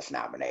win this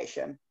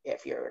nomination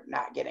if you're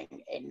not getting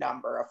a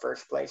number of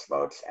first place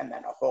votes and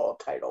then a whole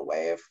tidal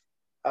wave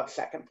of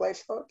second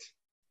place votes.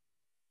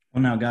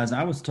 Well, now, guys,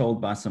 I was told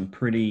by some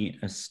pretty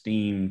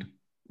esteemed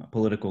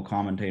political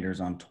commentators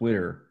on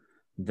Twitter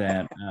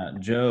that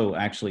Joe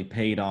actually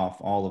paid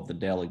off all of the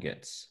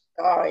delegates.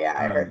 Oh, yeah,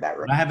 I heard that.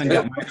 I haven't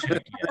got my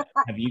check yet.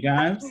 Have you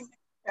guys?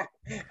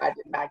 I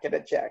did not get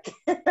a check.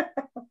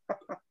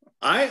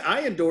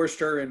 I endorsed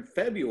her in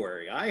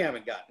February. I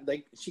haven't gotten.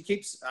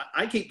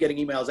 I keep getting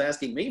emails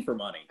asking me for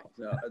money.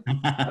 So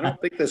I don't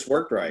think this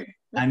worked right.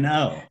 I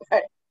know.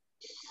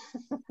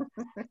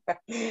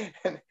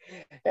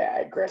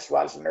 Yeah, Chris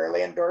was an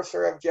early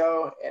endorser of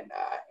Joe, and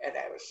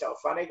it was so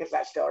funny because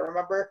I still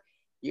remember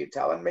you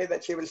telling me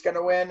that she was going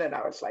to win, and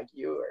I was like,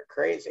 "You are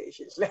crazy.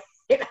 She's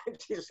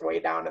she's way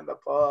down in the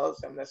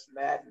polls and this and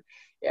that." And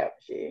yeah,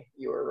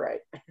 you were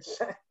right.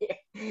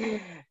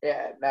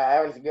 Yeah, no,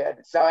 that was good.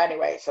 So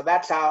anyway, so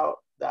that's how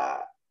the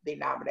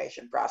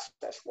nomination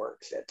process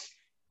works. It's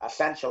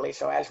essentially,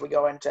 so as we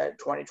go into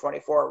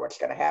 2024, what's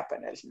going to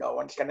happen is no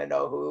one's going to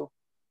know who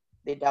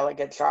the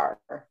delegates are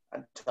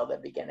until the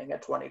beginning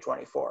of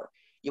 2024.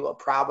 You will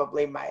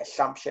probably, my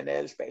assumption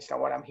is, based on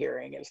what I'm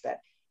hearing, is that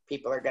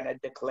people are going to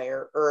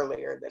declare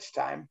earlier this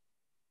time.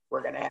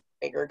 We're going to have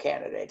bigger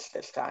candidates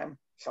this time.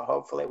 So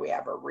hopefully we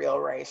have a real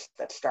race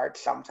that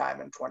starts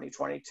sometime in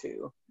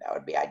 2022. That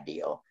would be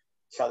ideal,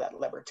 so that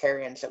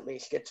libertarians at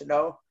least get to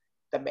know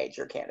the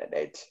major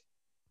candidates.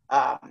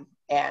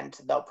 And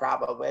they'll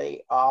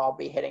probably all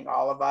be hitting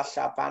all of us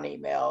up on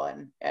email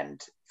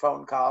and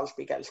phone calls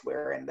because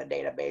we're in the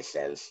database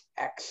as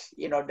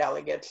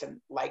delegates and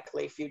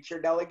likely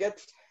future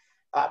delegates.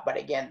 But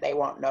again, they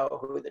won't know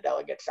who the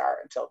delegates are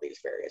until these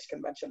various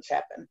conventions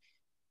happen.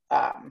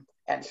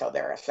 And so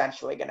they're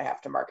essentially going to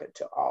have to market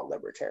to all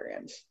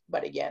libertarians.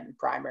 But again,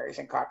 primaries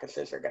and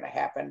caucuses are going to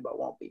happen, but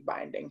won't be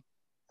binding.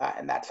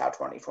 And that's how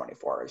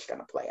 2024 is going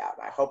to play out.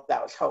 I hope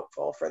that was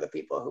hopeful for the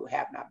people who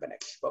have not been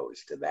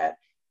exposed to that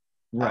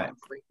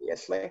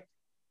previously.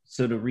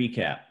 So to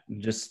recap,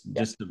 just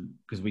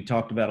because we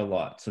talked about a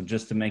lot. So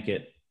just to make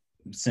it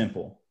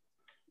simple.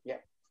 Yeah.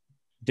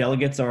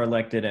 Delegates are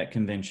elected at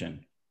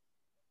convention.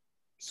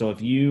 So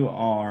if you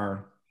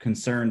are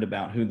concerned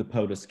about who the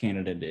POTUS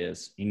candidate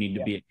is, you need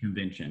to be at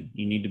convention.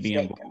 You need to be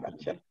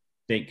involved in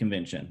state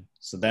convention.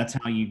 So that's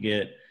how you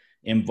get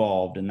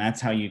involved, and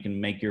that's how you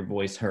can make your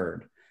voice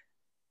heard.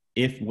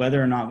 If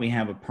whether or not we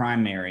have a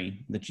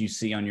primary that you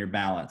see on your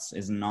ballots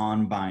is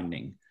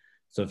non-binding.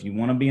 So if you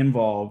want to be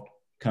involved,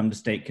 come to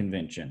state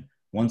convention.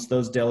 Once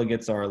those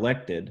delegates are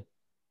elected,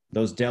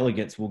 those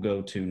delegates will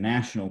go to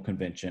national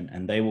convention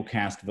and they will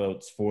cast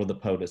votes for the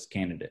POTUS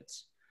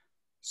candidates.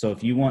 So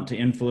if you want to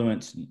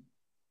influence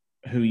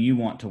who you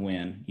want to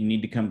win, you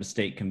need to come to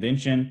state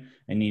convention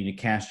and you need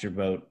to cast your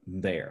vote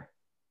there.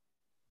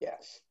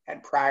 Yes.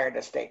 And prior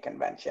to state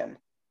convention,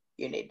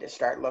 you need to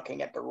start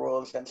looking at the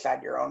rules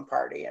inside your own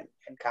party and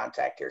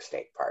contact your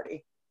state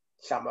party.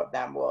 Some of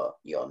them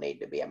you'll need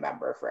to be a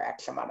member for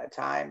X amount of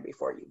time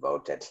before you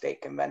vote at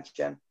state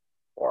convention,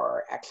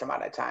 or X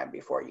amount of time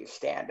before you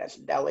stand as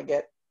a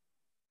delegate.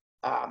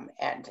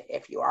 And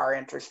if you are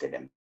interested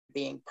in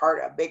being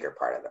a bigger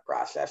part of the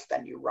process,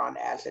 then you run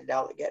as a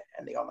delegate.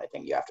 And the only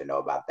thing you have to know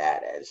about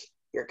that is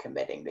you're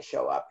committing to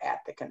show up at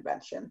the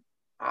convention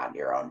on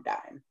your own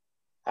dime.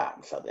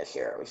 So this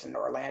year it was in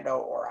Orlando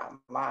or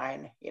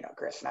online.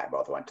 Chris and I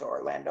both went to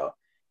Orlando.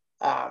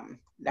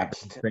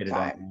 Next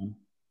time,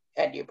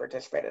 and you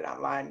participated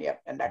online.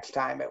 Yep. And next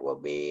time it will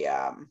be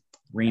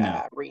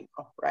Reno,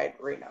 right?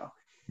 Reno.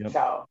 Yep.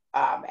 So,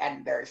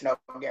 and there's no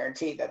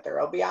guarantee that there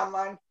will be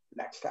online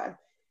next time.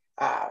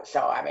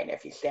 So, I mean,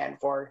 if you stand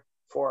for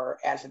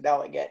as a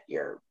delegate,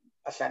 you're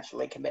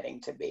essentially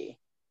committing to be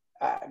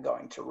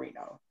going to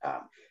Reno.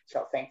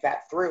 So think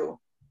that through,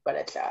 but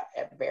it's a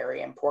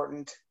very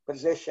important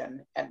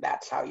position, and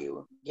that's how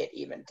you get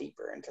even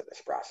deeper into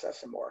this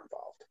process and more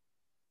involved.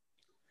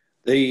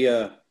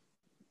 The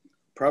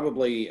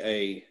probably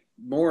a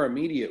more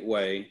immediate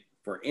way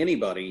for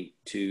anybody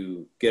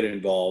to get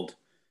involved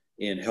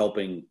in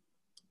helping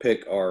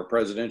pick our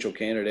presidential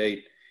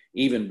candidate,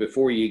 even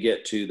before you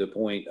get to the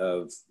point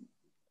of,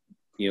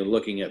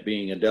 looking at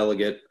being a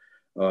delegate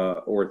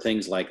or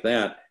things like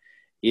that,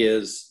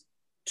 is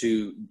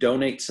to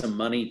donate some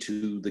money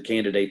to the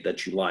candidate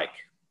that you like.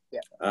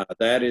 Yeah.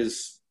 That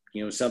is,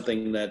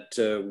 something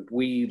that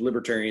we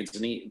libertarians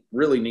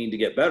really need to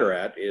get better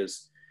at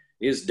is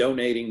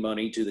donating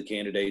money to the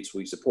candidates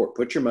we support.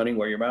 Put your money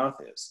where your mouth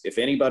is. If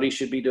anybody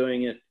should be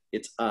doing it,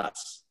 it's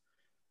us.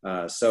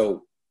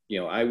 So,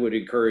 I would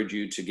encourage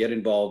you to get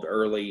involved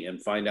early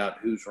and find out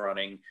who's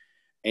running.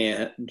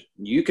 And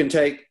you can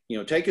take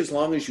as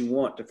long as you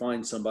want to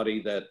find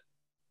somebody that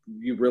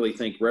you really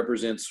think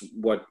represents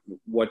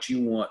what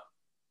you want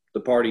the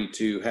party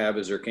to have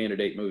as their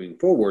candidate moving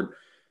forward.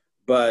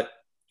 But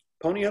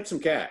pony up some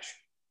cash,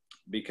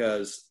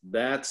 because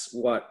that's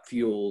what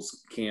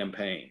fuels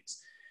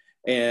campaigns.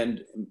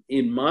 And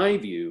in my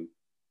view,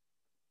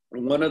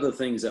 one of the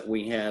things that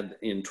we had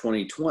in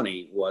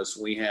 2020 was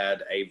we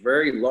had a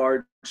very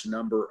large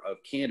number of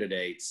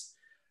candidates,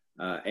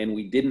 and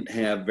we didn't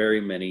have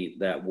very many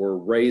that were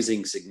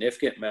raising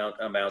significant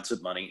amounts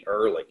of money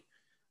early.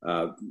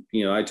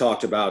 I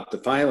talked about the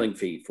filing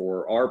fee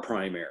for our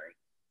primary.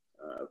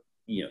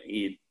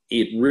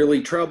 It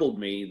really troubled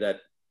me that,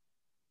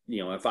 a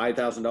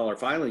 $5,000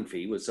 filing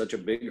fee was such a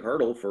big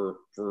hurdle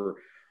for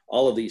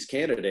all of these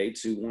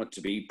candidates who want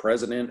to be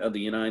president of the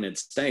United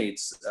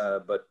States,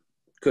 but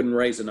couldn't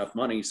raise enough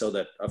money so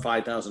that a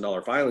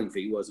 $5,000 filing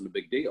fee wasn't a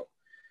big deal.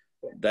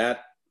 That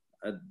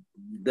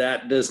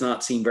does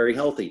not seem very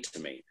healthy to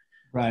me.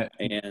 Right.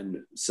 And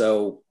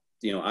so,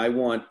 I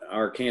want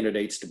our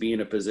candidates to be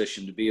in a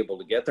position to be able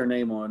to get their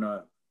name on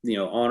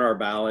on our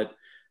ballot,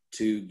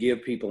 to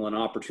give people an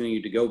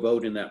opportunity to go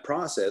vote in that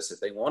process if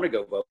they want to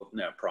go vote in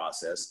that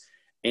process,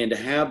 and to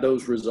have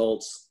those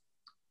results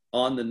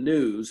on the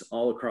news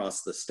all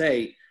across the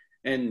state,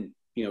 and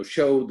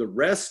show the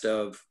rest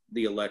of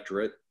the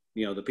electorate,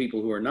 the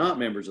people who are not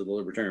members of the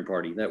Libertarian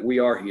Party, that we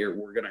are here,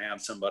 we're going to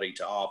have somebody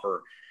to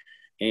offer.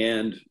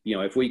 And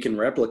if we can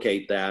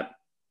replicate that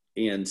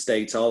in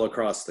states all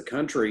across the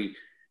country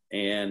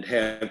and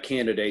have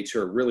candidates who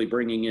are really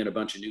bringing in a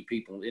bunch of new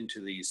people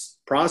into these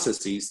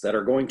processes that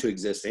are going to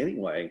exist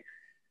anyway,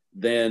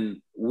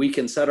 then we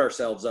can set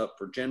ourselves up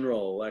for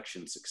general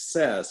election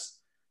success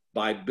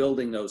by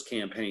building those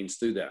campaigns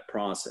through that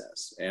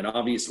process. And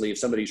obviously, if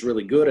somebody's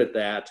really good at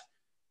that,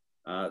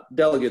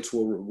 delegates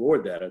will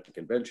reward that at the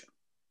convention.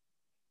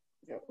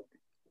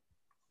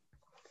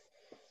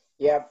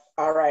 Yep.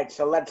 All right.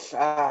 So let's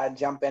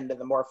jump into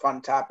the more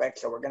fun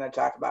topics. So we're going to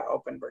talk about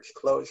open versus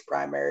closed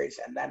primaries,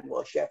 and then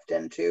we'll shift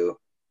into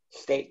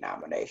state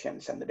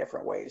nominations and the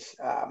different ways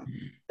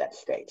that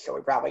states. So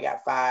we probably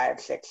got 5,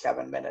 6,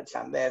 7 minutes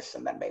on this,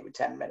 and then maybe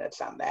 10 minutes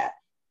on that,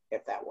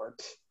 if that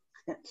works.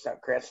 So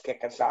Chris,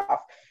 kick us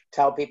off.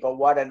 Tell people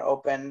what an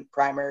open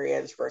primary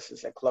is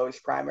versus a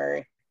closed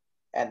primary.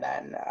 And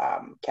then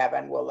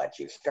Kevin, we'll let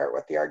you start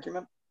with the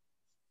argument.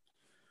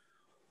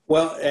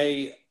 Well,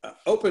 a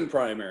open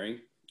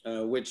primary,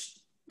 which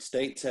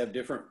states have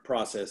different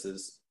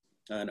processes.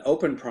 An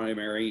open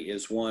primary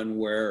is one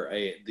where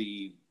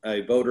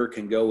a voter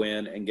can go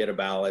in and get a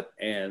ballot,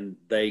 and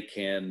they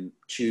can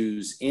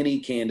choose any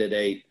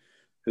candidate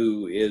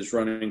who is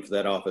running for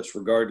that office,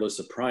 regardless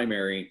of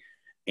primary,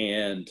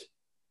 and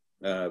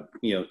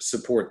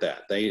support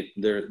that.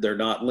 They're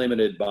not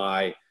limited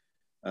by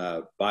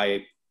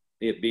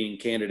it being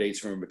candidates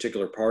from a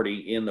particular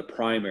party in the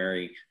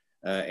primary,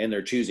 and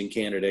they're choosing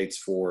candidates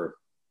for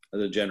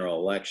the general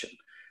election.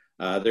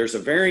 There's a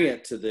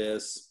variant to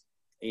this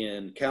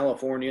in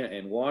California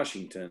and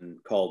Washington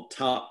called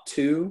Top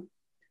Two.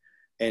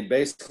 And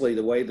basically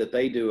the way that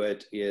they do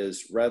it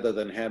is, rather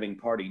than having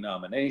party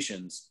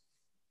nominations,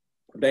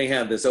 they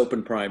have this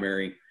open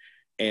primary,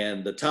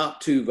 and the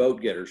top 2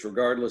 vote getters,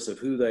 regardless of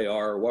who they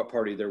are or what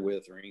party they're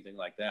with or anything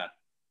like that,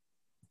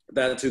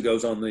 that's who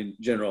goes on the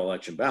general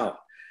election ballot.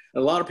 A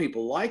lot of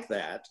people like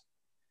that.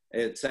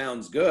 It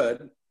sounds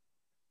good,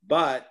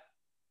 but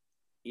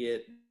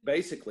it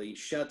basically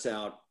shuts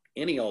out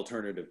any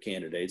alternative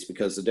candidates,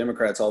 because the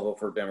Democrats all vote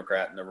for a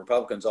Democrat and the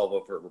Republicans all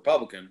vote for a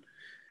Republican.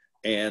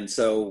 And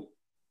so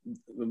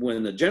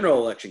when the general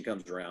election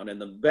comes around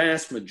and the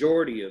vast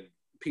majority of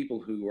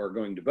people who are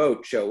going to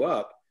vote show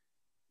up,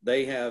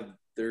 they have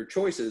their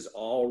choices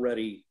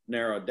already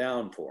narrowed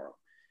down for them.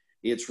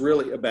 It's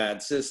really a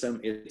bad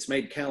system. It's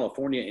made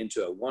California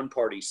into a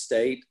one-party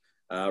state.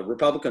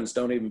 Republicans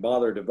don't even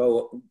bother to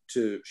vote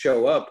to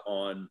show up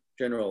on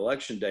general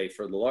election day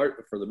for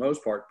the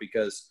most part,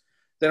 because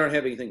they don't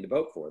have anything to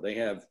vote for. They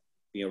have,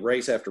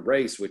 race after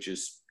race, which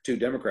is 2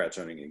 Democrats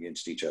running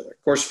against each other.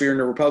 Of course, if you're in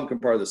the Republican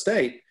part of the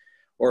state,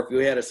 or if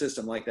we had a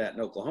system like that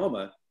in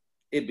Oklahoma,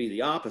 it'd be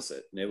the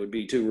opposite, and it would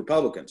be 2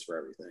 Republicans for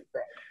everything.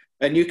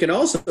 And you can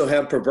also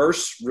have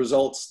perverse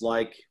results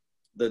like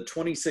the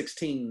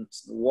 2016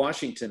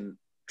 Washington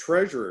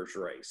treasurer's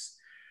race,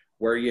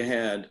 where you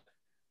had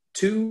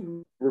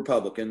 2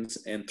 Republicans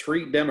and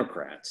 3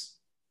 Democrats,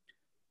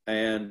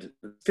 and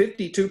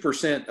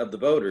 52% of the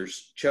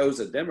voters chose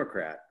a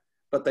Democrat,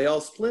 but they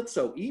all split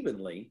so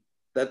evenly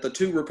that the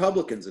 2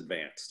 Republicans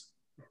advanced.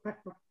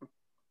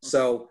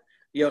 So,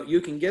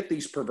 you can get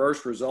these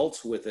perverse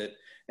results with it,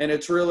 and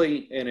it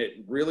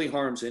really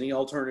harms any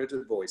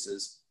alternative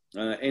voices.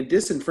 And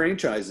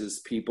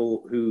disenfranchises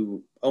people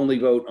who only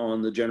vote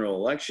on the general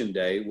election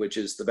day, which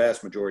is the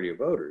vast majority of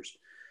voters,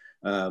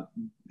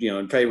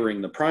 and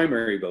favoring the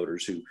primary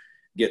voters who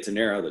get to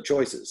narrow the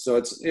choices. So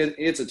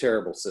it's a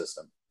terrible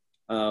system.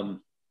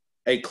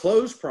 A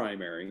closed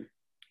primary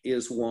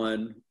is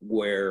one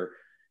where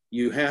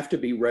you have to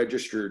be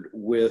registered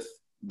with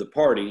the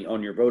party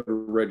on your voter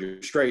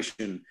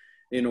registration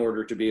in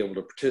order to be able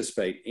to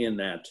participate in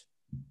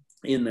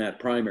that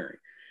primary.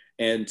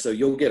 And so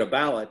you'll get a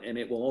ballot, and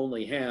it will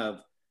only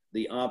have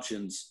the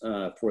options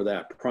for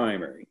that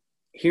primary.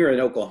 Here in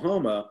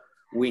Oklahoma,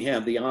 we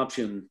have the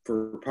option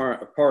for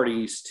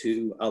parties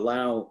to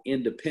allow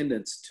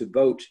independents to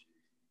vote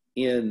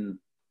in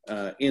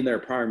their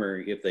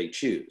primary if they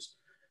choose.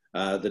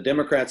 The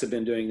Democrats have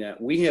been doing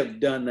that. We have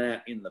done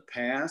that in the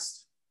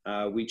past.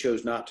 We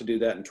chose not to do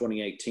that in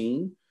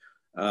 2018.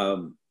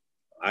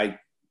 I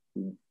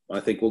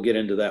think we'll get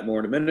into that more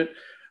in a minute,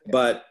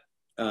 but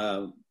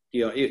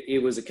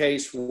it was a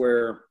case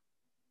where,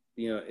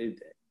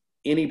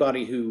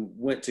 anybody who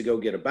went to go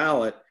get a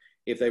ballot,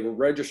 if they were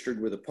registered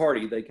with a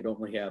party, they could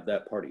only have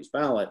that party's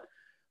ballot.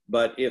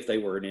 But if they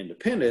were an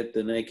independent,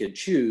 then they could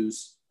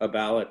choose a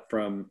ballot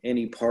from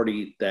any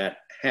party that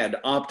had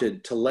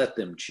opted to let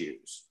them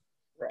choose.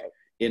 Right.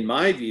 In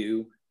my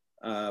view,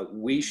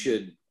 we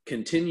should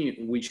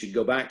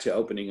go back to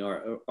opening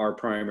our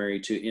primary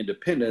to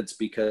independents,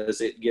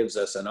 because it gives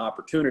us an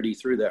opportunity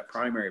through that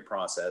primary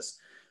process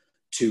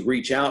to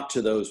reach out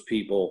to those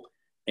people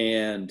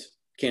and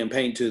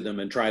campaign to them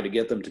and try to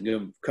get them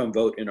to come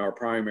vote in our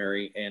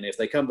primary. And if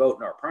they come vote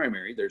in our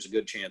primary, there's a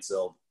good chance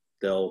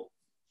they'll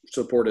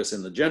support us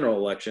in the general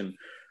election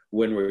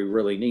when we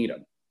really need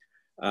them.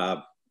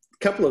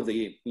 Couple of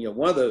the,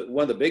 one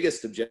of the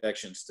biggest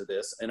objections to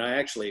this, and I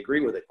actually agree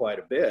with it quite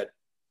a bit,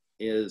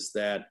 is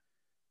that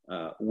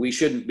we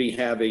shouldn't be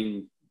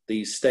having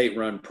these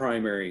state-run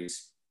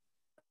primaries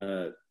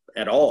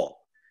at all.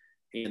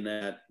 In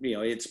that,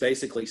 it's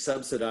basically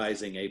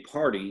subsidizing a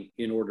party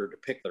in order to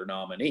pick their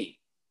nominee.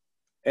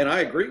 And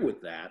I agree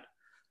with that,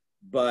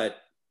 but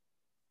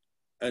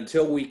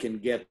until we can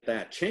get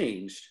that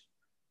changed,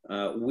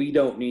 we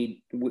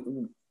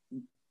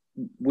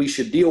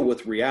should deal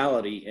with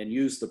reality and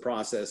use the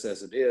process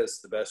as it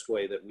is, the best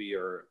way that we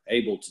are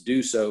able to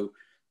do so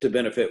to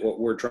benefit what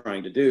we're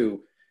trying to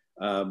do.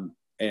 And,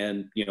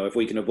 if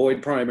we can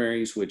avoid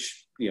primaries,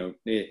 which,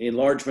 in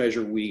large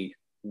measure, we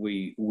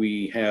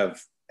have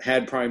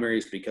had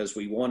primaries because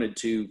we wanted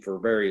to for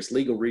various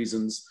legal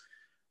reasons.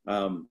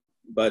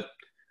 But,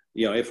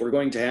 if we're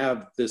going to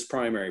have this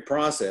primary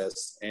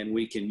process and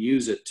we can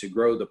use it to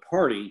grow the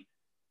party,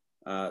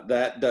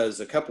 that does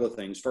a couple of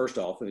things. First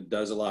off, it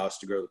does allow us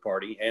to grow the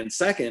party. And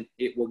second,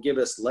 it will give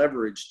us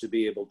leverage to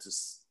be able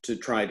to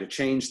try to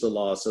change the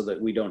law so that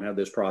we don't have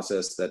this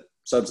process that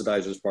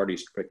subsidizes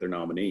parties to pick their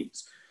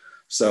nominees.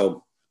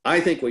 So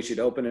I think we should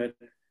open it.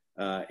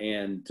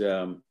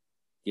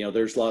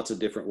 There's lots of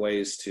different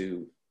ways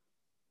to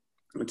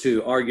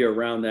argue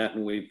around that.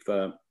 And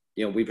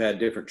we've had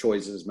different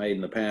choices made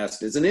in the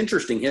past. It's an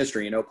interesting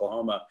history in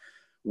Oklahoma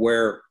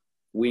where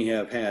we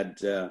have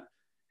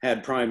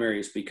had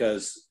primaries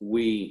because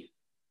we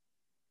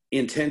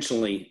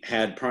intentionally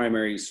had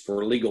primaries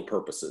for legal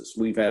purposes.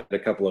 We've had a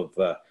couple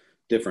of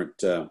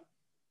different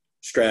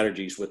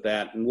strategies with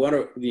that. And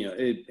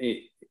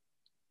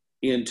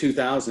in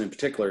 2000 in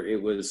particular,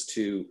 it was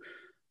to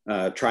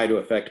try to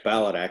affect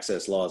ballot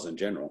access laws in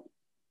general.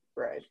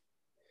 Right.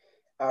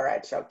 All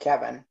right. So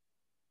Kevin,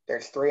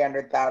 there's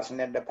 300,000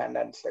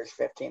 independents. There's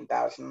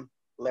 15,000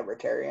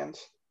 libertarians.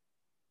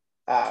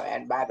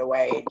 And by the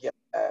way, just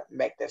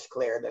make this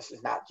clear, this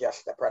is not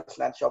just the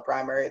presidential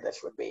primary.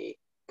 This would be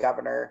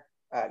governor,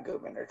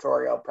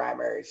 gubernatorial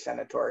primaries,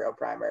 senatorial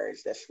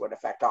primaries. This would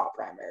affect all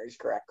primaries,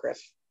 correct,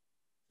 Chris?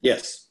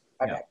 Yes.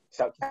 Okay. Yeah.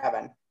 So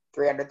Kevin,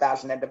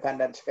 300,000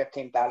 independents,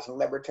 15,000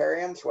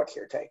 libertarians. What's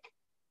your take?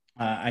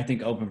 I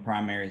think open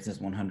primaries is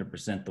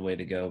 100% the way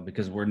to go,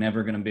 because we're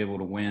never going to be able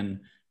to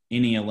win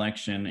any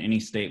election, any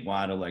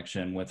statewide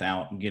election,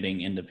 without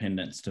getting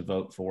independents to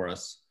vote for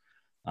us.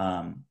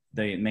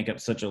 They make up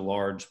such a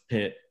large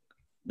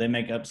they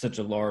make up such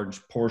a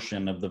large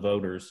portion of the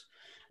voters,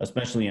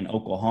 especially in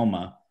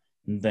Oklahoma,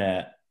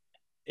 that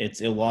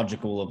it's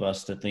illogical of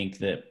us to think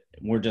that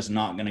we're just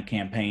not going to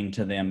campaign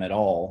to them at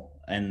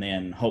all, and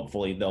then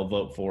hopefully they'll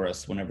vote for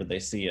us whenever they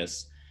see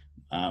us.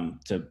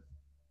 To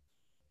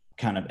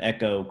kind of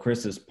echo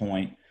Chris's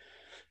point,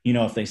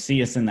 if they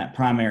see us in that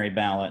primary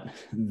ballot,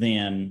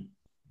 then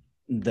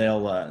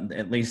they'll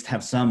at least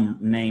have some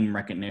name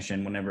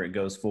recognition whenever it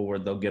goes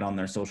forward. They'll get on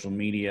their social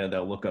media,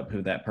 they'll look up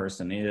who that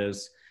person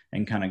is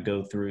and kind of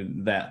go through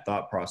that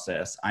thought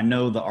process. I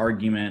know the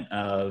argument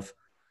of,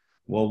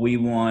 well, we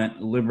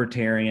want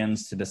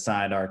libertarians to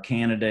decide our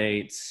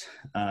candidates,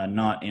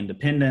 not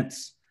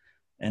independents.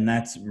 And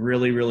that's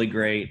really, really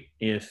great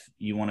if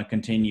you want to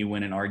continue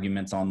winning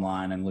arguments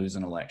online and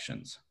losing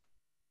elections.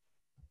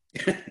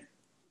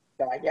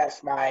 So I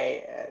guess so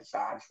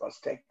I'm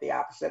supposed to take the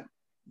opposite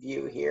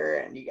view here,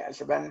 and you guys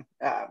have been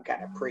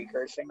kind of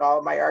precursing all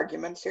of my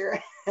arguments here,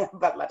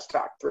 but let's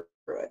talk through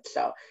it.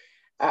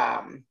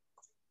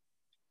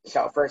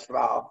 So, first of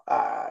all,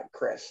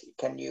 Chris,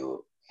 can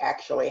you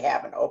actually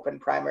have an open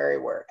primary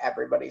where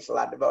everybody's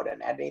allowed to vote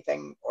in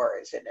anything, or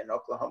is it in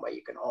Oklahoma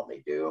you can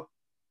only do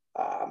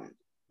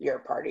your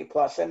party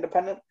plus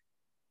independent?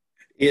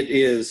 It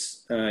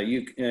is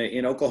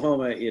in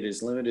Oklahoma. It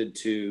is limited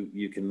to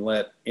you can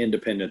let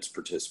independents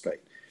participate.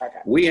 Okay.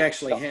 We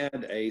actually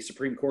had a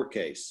Supreme Court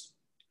case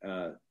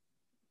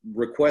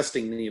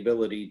requesting the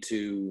ability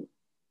to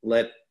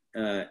let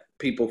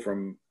people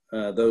from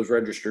those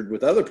registered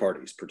with other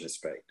parties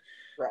participate.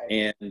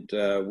 Right.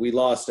 And we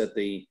lost at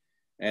the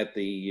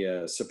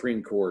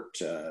Supreme Court.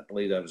 I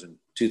believe that was in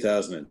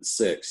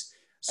 2006.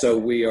 So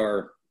we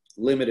are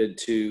limited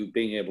to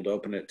being able to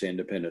open it to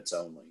independents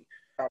only.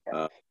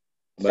 Okay.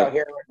 So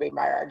here would be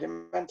my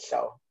argument.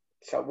 So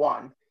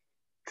one,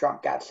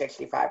 Trump got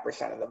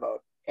 65% of the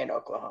vote in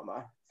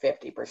Oklahoma.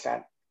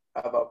 50%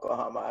 of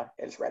Oklahoma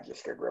is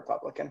registered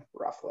Republican,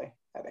 roughly.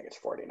 I think it's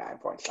 49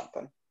 point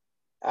something.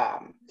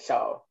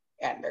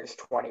 And there's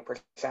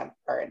 20%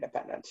 are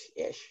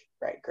independents-ish,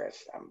 right,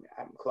 Chris?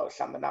 I'm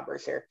close on the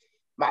numbers here.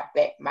 My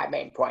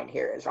main point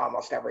here is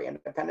almost every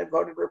independent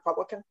voted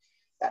Republican.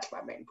 That's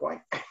my main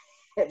point.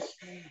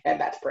 And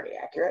that's pretty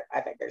accurate.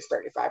 I think there's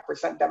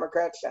 35%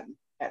 Democrats,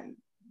 and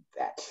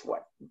that's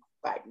what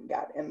Biden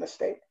got in the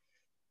state.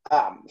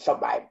 So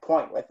my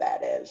point with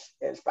that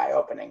is by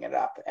opening it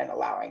up and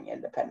allowing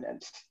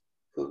independents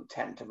who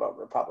tend to vote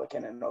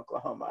Republican in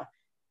Oklahoma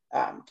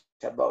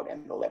to vote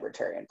in the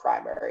Libertarian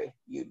primary,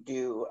 you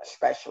do,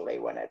 especially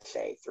when it's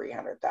a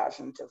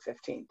 300,000 to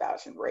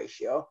 15,000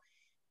 ratio,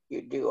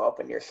 you do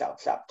open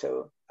yourselves up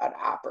to an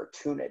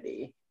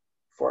opportunity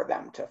for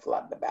them to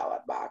flood the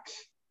ballot box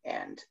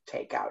and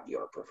take out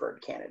your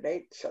preferred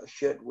candidate. So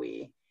should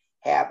we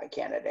have a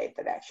candidate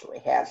that actually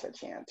has a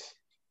chance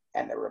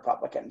and the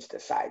Republicans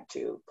decide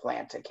to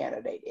plant a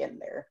candidate in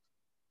there,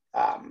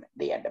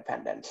 the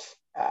independents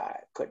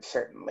could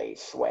certainly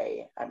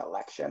sway an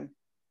election.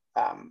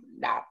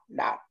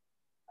 Not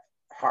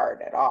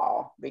hard at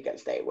all,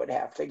 because they would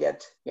have to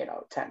get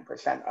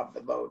 10% of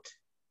the vote,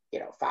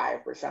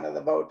 5% of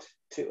the vote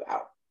to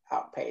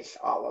outpace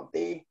all of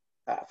the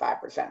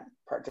 5%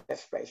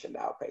 participation to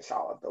outpace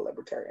all of the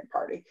Libertarian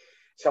Party.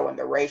 So when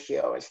the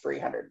ratio is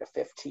 300 to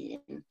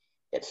 15,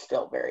 it's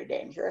still very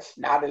dangerous.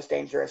 Not as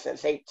dangerous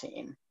as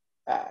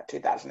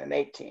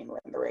 2018, when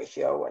the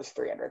ratio was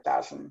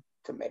 300,000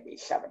 to maybe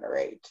 7 or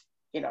 8.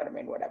 You know what I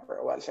mean? Whatever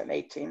it was in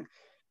 18.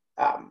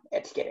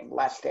 It's getting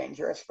less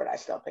dangerous, but I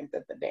still think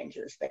that the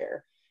danger is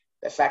there.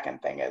 The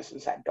second thing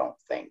is I don't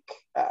think,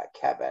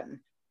 Kevin,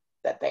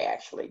 that they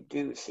actually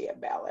do see a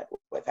ballot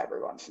with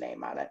everyone's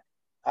name on it,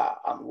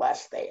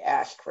 unless they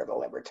ask for the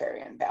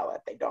Libertarian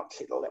ballot. They don't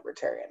see the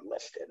Libertarian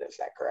listed. Is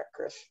that correct,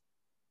 Chris?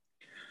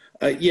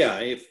 Yeah.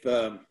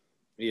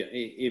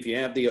 If you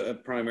have the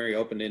primary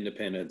open to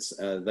independents,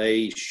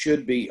 they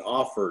should be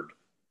offered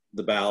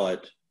the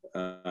ballot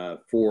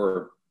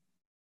for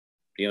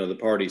the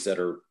parties that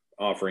are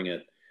offering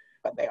it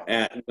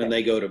when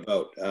they go to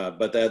vote.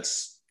 But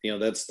that's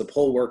the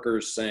poll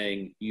workers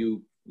saying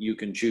you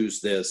can choose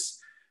this,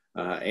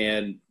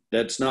 and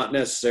that's not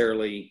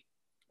necessarily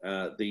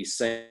the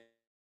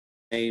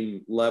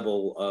same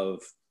level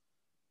of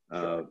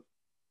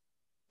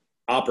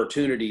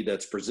opportunity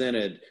that's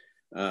presented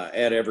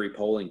at every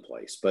polling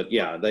place. But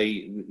yeah,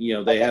 they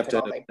have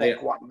to only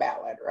pick one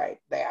ballot, right?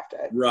 They have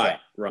to right.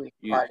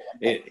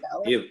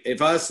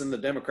 If us and the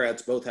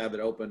Democrats both have it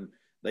open,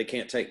 they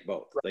can't take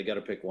both. They got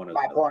to pick one of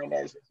them. My point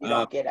is, if you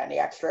don't get any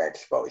extra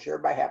exposure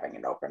by having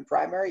an open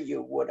primary,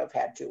 you would have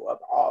had to have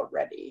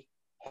already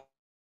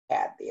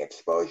had the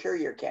exposure.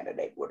 Your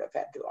candidate would have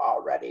had to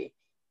already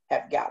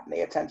have gotten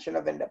the attention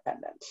of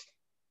independents,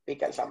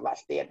 because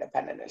unless the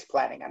independent is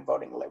planning on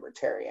voting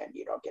Libertarian,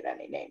 you don't get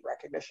any name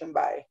recognition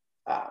by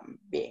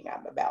being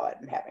on the ballot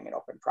and having an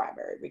open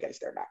primary, because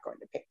they're not going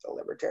to pick the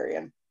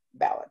Libertarian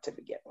ballot to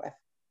begin with.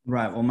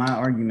 Right. Well, my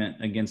argument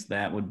against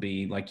that would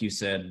be, like you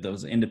said,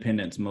 those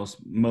independents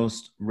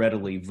most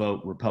readily vote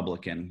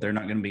Republican. They're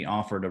not going to be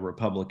offered a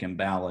Republican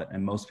ballot,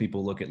 and most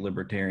people look at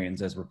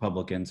Libertarians as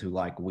Republicans who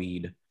like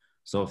weed.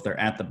 So if they're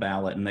at the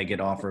ballot and they get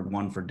offered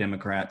one for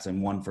Democrats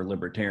and one for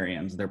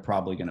Libertarians, they're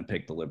probably going to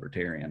pick the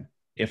Libertarian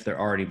if they're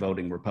already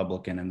voting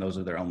Republican and those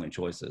are their only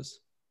choices.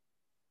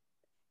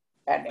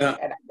 And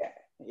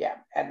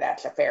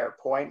that's a fair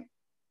point,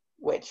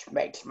 which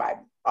makes my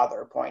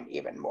other point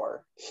even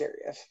more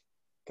serious,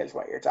 because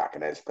what you're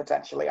talking is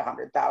potentially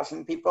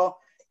 100,000 people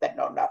that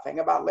know nothing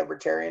about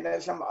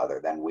libertarianism other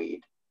than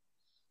weed,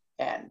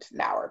 and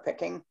now are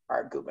picking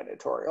our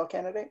gubernatorial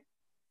candidate.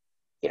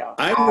 You know,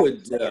 I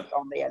would. it's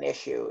only an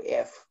issue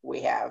if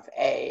we have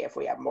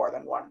more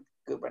than one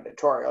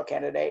gubernatorial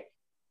candidate,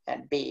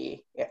 and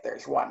B, if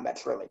there's one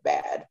that's really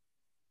bad.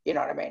 You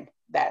know what I mean?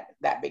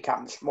 That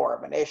becomes more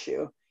of an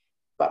issue.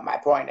 But my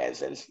point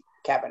is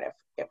Kevin,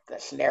 if the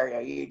scenario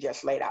you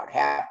just laid out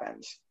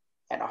happens,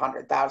 and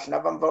 100,000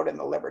 of them vote in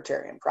the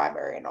Libertarian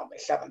primary, and only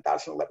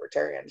 7,000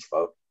 Libertarians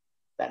vote,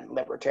 then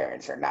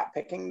Libertarians are not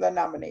picking the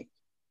nominee.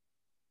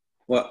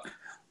 Well,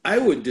 I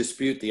would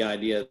dispute the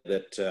idea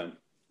that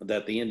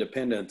that the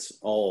independents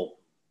all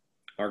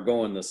are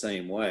going the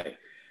same way.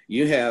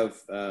 You have,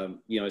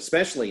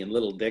 especially in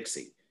Little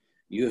Dixie,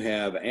 you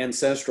have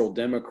ancestral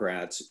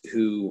Democrats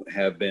who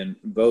have been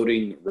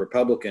voting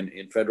Republican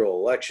in federal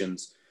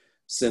elections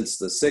since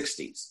the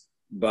 60s.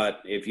 But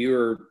if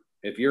you're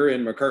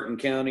in McCurtain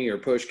County or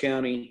Push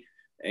County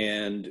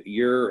and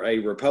you're a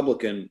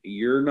Republican,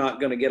 you're not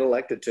going to get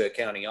elected to a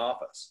county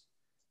office.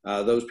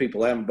 Those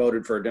people haven't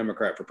voted for a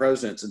Democrat for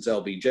president since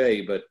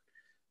LBJ, but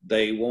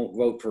they won't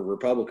vote for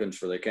Republicans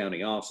for their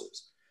county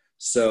offices.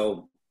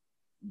 So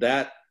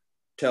that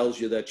tells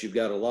you that you've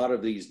got a lot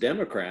of these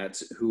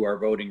Democrats who are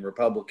voting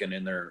Republican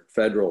in their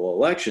federal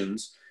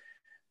elections.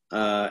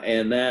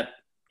 And that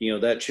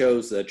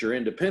shows that your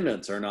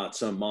independents are not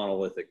some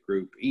monolithic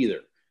group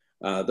either.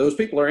 Those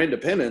people are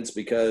independents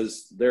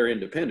because they're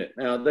independent.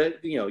 Now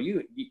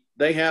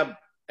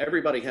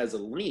everybody has a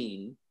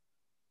lean,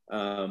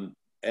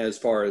 as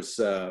far as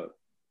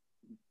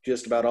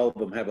just about all of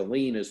them have a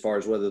lean as far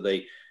as whether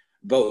they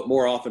vote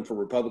more often for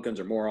Republicans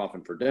or more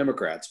often for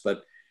Democrats,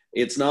 but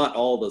it's not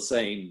all the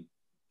same.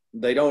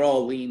 They don't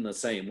all lean the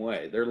same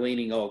way. They're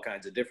leaning all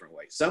kinds of different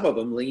ways. Some of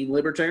them lean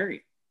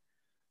libertarian.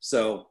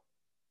 So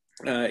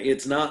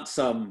it's not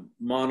some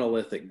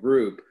monolithic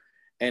group.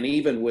 And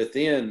even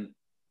within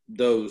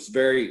those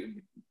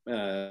variations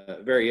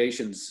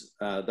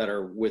that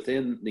are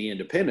within the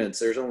independents,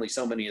 there's only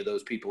so many of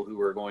those people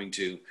who are going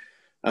to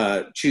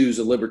choose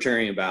a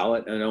libertarian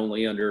ballot, and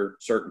only under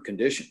certain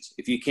conditions.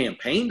 If you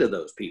campaign to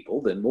those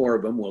people, then more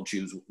of them will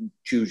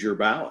choose your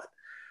ballot.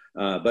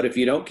 But if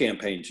you don't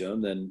campaign to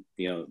them, then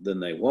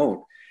they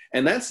won't.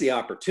 And that's the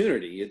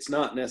opportunity. It's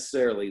not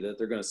necessarily that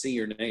they're going to see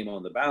your name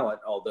on the ballot,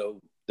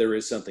 although there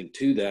is something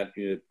to that.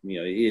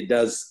 It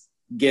does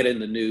get in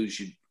the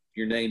news.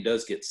 Your name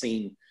does get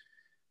seen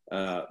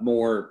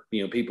more.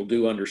 People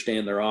do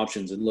understand their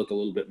options and look a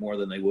little bit more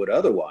than they would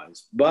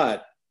otherwise.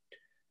 But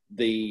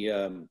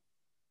the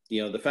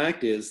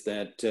fact is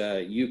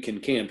that you can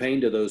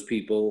campaign to those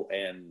people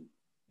and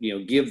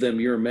give them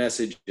your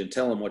message and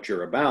tell them what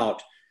you're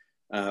about.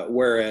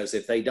 Whereas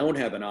if they don't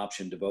have an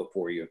option to vote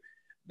for you,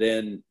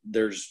 then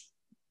there's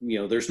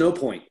no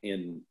point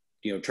in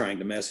trying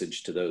to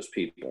message to those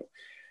people.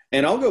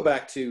 And I'll go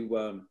back to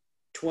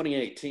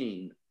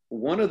 2018.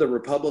 One of the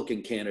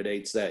Republican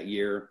candidates that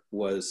year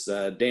was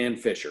Dan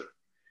Fisher.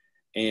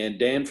 And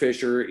Dan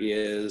Fisher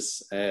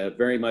is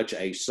very much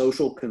a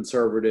social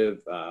conservative,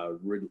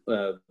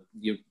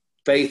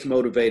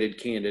 faith-motivated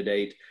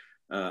candidate.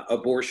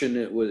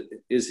 Abortion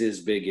is his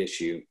big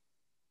issue.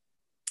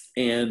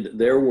 And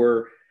there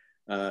were,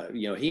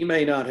 he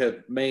may not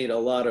have made a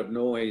lot of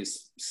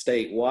noise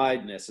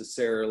statewide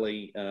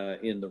necessarily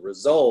in the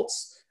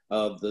results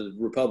of the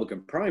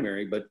Republican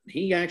primary, but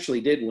he actually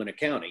did win a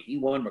county. He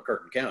won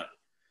McCurtain County.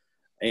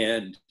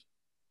 And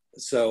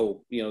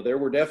so, there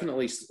were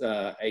definitely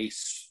a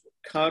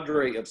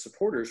cadre of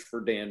supporters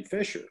for Dan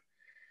Fisher.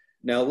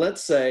 Now,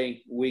 let's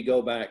say we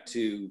go back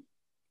to,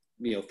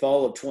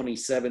 fall of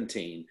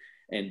 2017,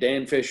 and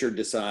Dan Fisher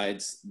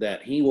decides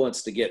that he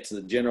wants to get to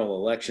the general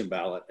election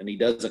ballot, and he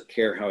doesn't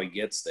care how he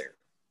gets there.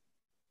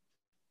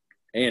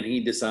 And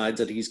he decides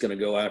that he's going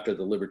to go after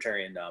the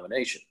Libertarian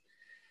nomination.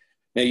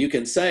 Now, you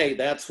can say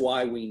that's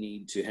why we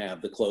need to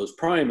have the closed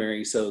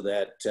primary, so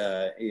that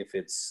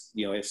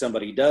if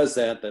somebody does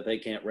that they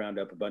can't round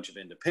up a bunch of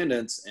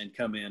independents and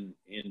come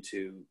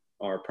into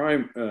our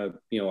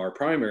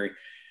primary.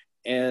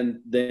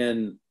 And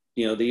then,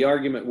 the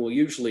argument will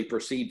usually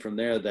proceed from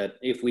there that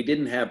if we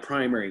didn't have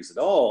primaries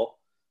at all,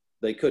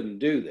 they couldn't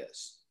do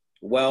this.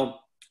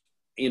 Well,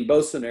 in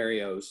both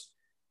scenarios,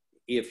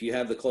 if you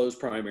have the closed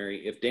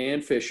primary, if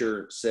Dan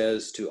Fisher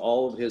says to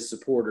all of his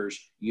supporters,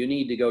 you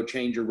need to go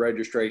change your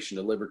registration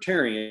to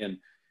Libertarian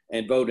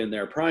and vote in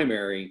their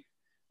primary,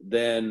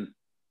 then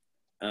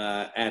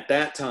at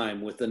that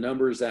time, with the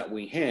numbers that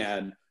we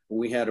had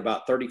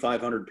about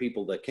 3,500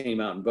 people that came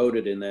out and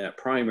voted in that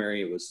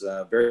primary. It was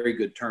a very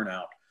good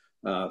turnout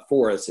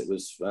for us. It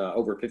was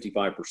over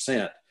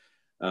 55%.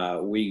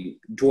 We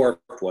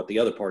dwarfed what the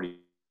other parties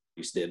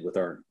did with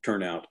our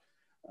turnout.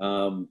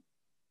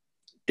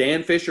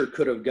 Dan Fisher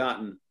could have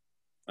gotten,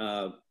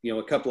 a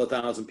couple of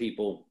thousand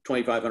people,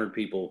 2,500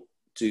 people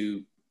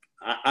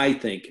I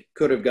think,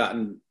 could have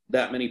gotten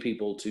that many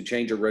people to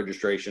change their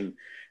registration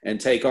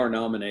and take our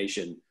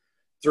nomination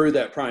through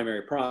that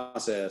primary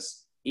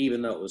process,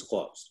 even though it was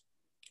closed.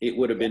 It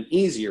would have been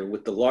easier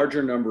with the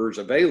larger numbers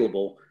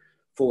available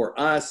for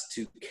us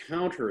to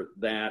counter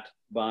that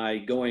by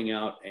going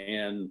out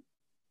and,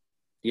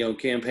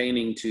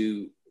 campaigning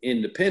to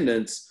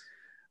independents,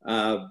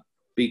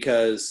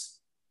 because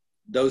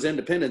those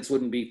independents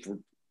wouldn't be for,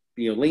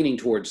 leaning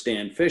towards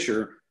Dan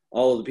Fisher.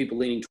 All of the people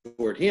leaning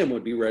toward him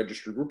would be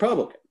registered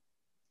Republican.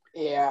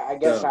 Yeah, I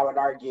guess I would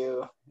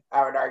argue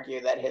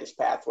that his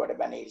path would have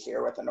been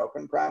easier with an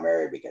open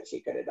primary, because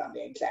he could have done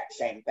the exact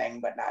same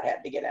thing but not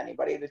had to get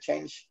anybody to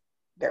change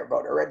their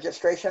voter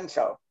registration.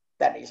 So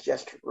then he's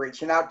just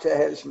reaching out to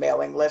his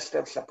mailing list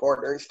of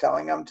supporters,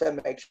 telling them to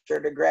make sure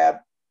to grab,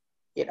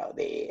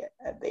 the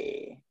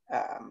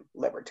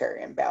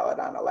libertarian ballot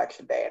on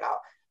election day. And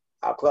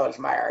I'll close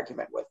my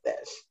argument with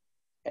this.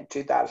 In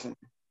 2000,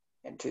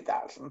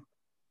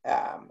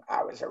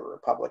 I was a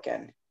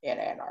Republican in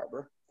Ann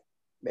Arbor,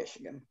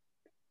 Michigan,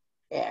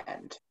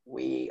 and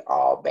we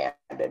all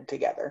banded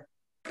together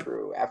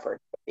through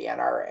efforts with the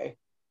NRA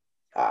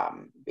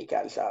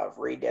because of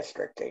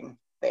redistricting.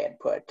 They had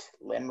put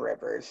Lynn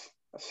Rivers,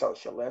 a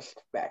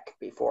socialist, back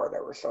before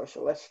there were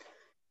socialists,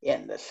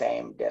 in the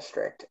same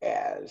district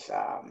as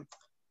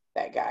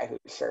that guy who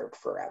served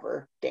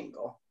forever,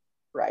 Dingell,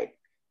 right?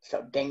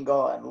 So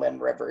Dingell and Lynn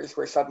Rivers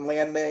were suddenly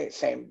in the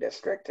same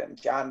district,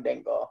 and John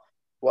Dingell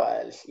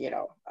was,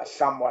 a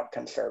somewhat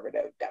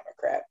conservative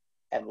Democrat,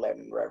 and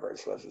Lynn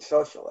Rivers was a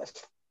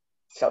socialist.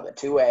 So the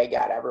 2A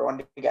got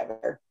everyone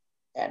together,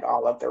 and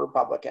all of the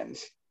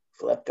Republicans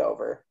flipped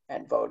over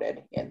and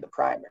voted in the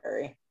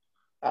primary.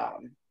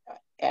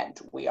 And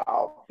we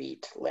all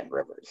beat Lynn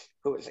Rivers,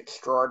 who was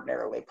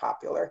extraordinarily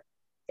popular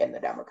in the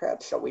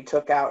Democrats. So we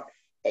took out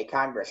a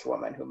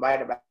congresswoman who might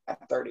have been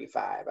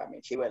 35. I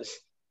mean, she was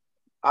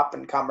up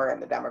and comer in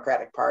the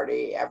Democratic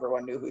Party.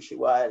 Everyone knew who she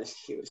was.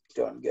 She was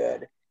doing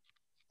good.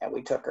 And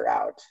we took her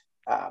out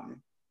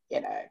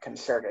in a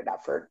concerted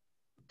effort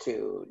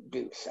to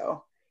do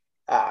so.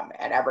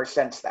 And ever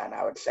since then,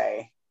 I would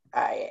say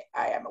I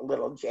am a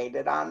little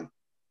jaded on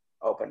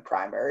open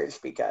primaries,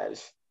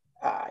 because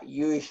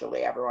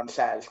usually everyone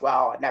says,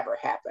 well, it never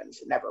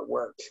happens, it never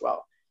works.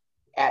 Well,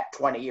 at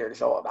 20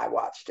 years old, I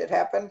watched it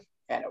happen,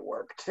 and it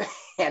worked.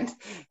 and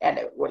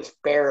it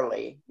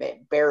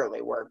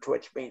barely worked,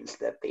 which means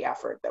that the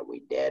effort that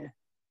we did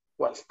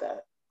was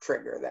the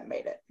trigger that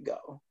made it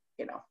go,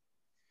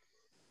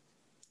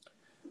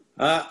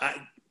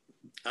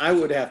 I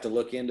would have to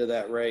look into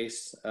that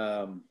race,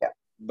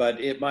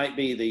 but it might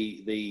be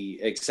the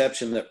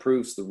exception that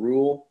proves the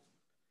rule,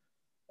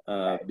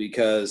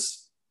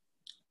 because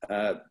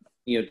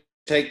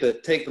take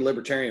the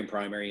Libertarian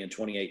primary in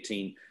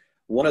 2018.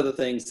 One of the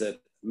things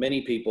that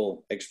many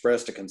people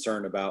expressed a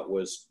concern about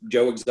was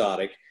Joe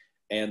Exotic,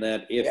 and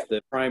that if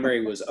the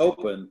primary was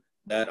open,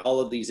 that all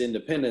of these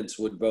independents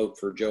would vote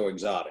for Joe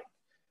Exotic.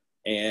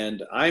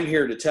 And I'm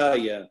here to tell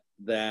you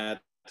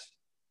that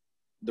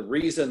the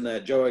reason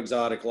that Joe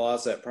Exotic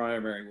lost that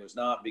primary was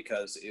not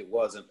because it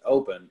wasn't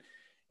open.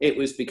 It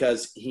was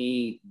because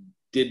he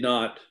did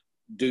not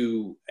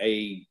do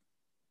a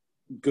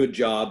good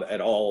job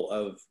at all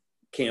of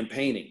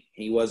campaigning.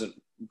 He wasn't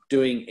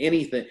doing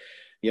anything.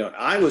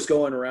 I was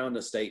going around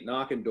the state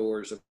knocking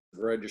doors of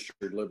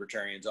registered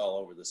libertarians all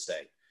over the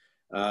state.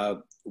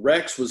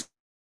 Rex was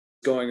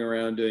going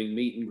around doing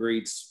meet and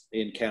greets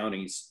in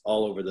counties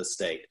all over the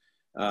state.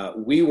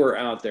 We were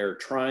out there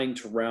trying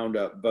to round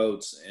up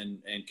votes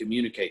and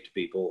communicate to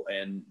people,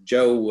 and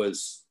Joe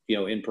was,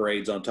 in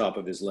parades on top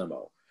of his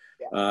limo.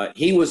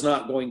 He was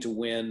not going to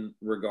win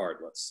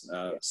regardless.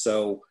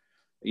 So,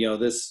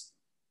 this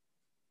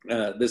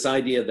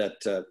idea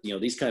that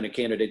these kind of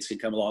candidates can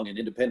come along and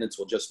independents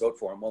will just vote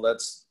for them. Well,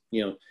 that's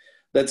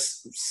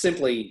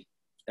simply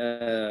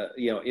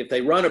if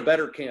they run a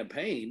better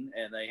campaign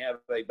and they have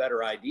a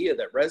better idea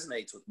that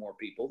resonates with more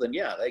people, then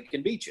yeah, they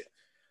can beat you.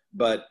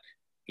 But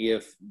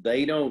if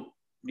they don't,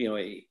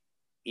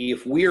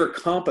 if we're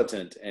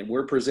competent and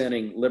we're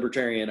presenting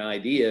libertarian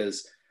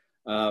ideas,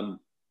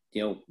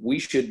 we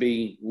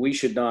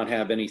should not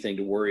have anything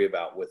to worry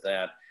about with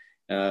that.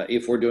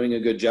 If we're doing a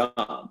good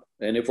job.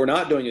 And if we're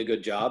not doing a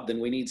good job,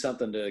 then we need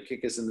something to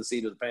kick us in the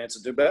seat of the pants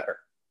and do better.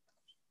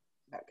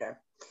 Okay.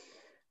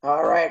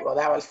 All right. Well,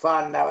 that was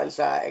fun. That was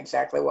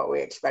exactly what we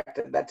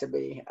expected that to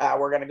be.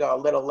 We're going to go a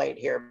little late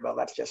here, but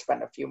let's just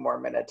spend a few more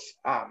minutes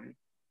on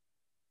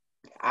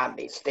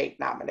the state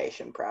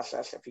nomination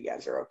process, if you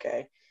guys are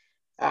okay.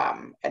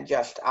 And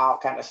I'll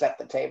kind of set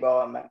the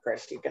table, and then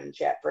Chris, you can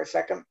chat for a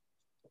second.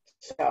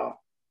 So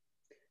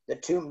the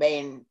two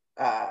main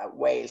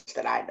ways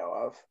that I know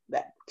of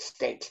that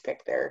states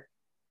pick their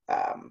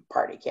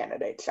party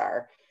candidates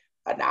are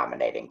a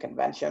nominating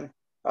convention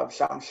of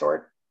some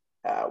sort,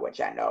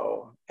 which I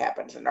know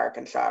happens in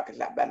Arkansas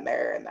because I've been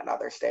there, and then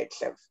other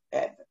states have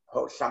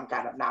host some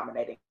kind of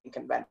nominating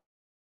convention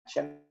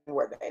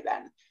where they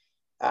then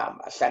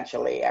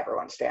essentially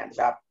everyone stands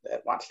up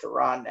that wants to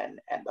run, and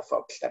the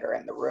folks that are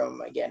in the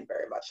room, again,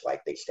 very much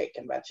like the state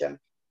convention,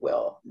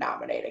 will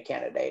nominate a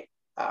candidate,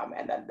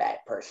 and then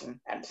that person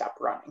ends up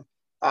running.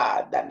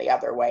 Then the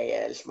other way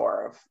is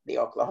more of the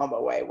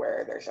Oklahoma way,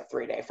 where there's a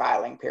 3-day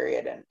filing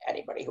period, and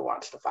anybody who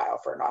wants to file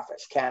for an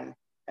office can,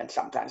 And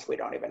sometimes we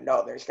don't even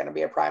know there's going to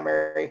be a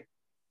primary,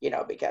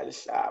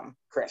 because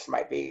Chris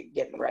might be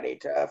getting ready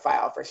to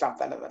file for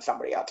something, and then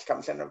somebody else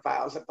comes in and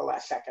files at the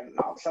last second, and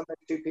all of a sudden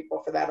there's 2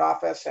 people for that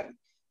office, and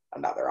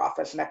another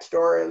office next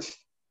door is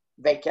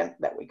vacant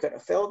that we could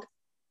have filled.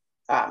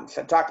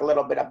 So talk a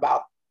little bit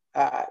about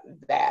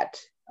that,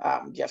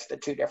 just the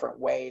 2 different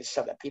ways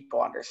so that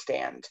people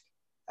understand.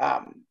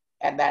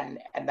 And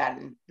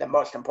then the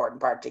most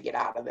important part to get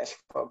out of this,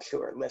 folks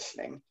who are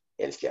listening,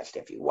 is just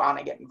if you want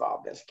to get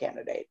involved as a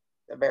candidate,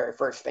 the very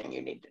first thing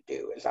you need to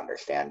do is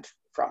understand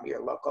from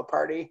your local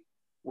party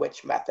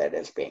which method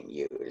is being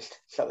used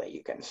so that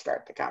you can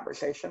start the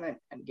conversation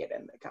and get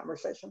in the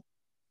conversation.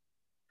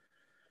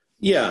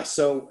 Yeah,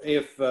 so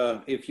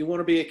if you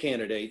want to be a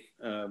candidate,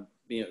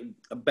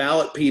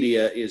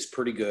 Ballotpedia is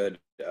pretty good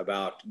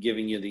about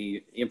giving you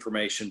the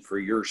information for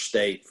your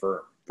state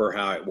for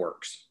how it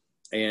works.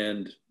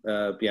 And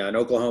in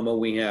Oklahoma,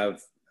 we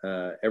have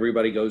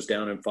everybody goes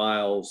down and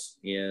files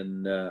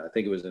in, I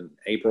think it was in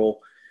April.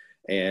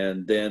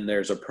 And then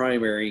there's a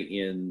primary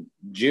in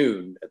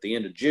June, at the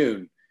end of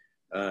June.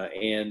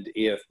 And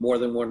if more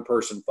than one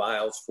person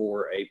files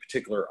for a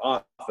particular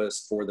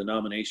office for the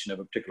nomination of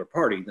a particular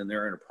party, then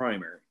they're in a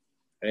primary.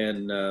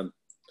 And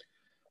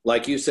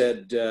like you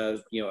said,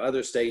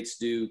 other states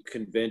do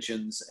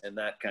conventions and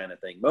that kind of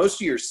thing.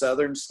 Most of your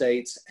southern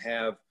states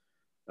have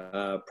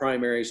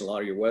primaries, a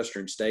lot of your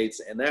western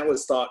states, and that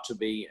was thought to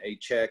be a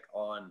check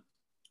on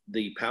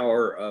the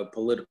power of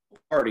political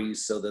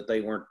parties so that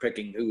they weren't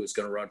picking who was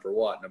going to run for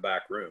what in a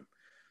back room.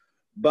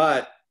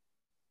 But,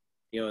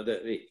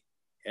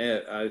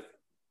 I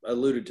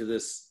alluded to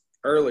this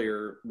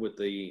earlier with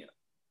the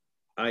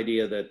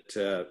idea that,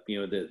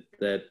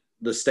 that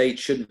the state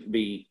shouldn't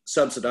be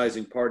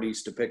subsidizing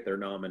parties to pick their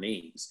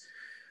nominees.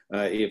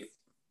 If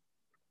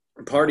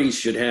parties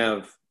should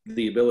have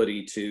the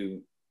ability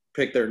to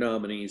pick their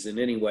nominees in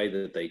any way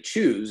that they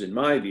choose, in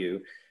my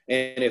view.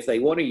 And if they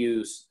want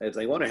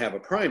to have a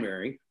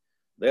primary,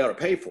 they ought to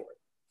pay for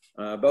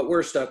it. But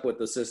we're stuck with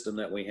the system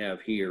that we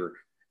have here.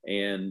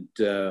 And,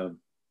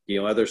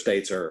 other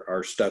states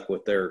are stuck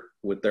with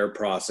their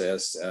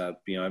process. I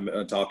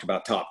talked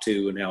about top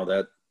 2 and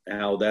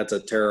how that's a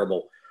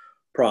terrible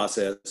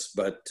process.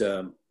 But,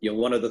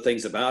 one of the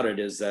things about it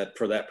is that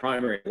for that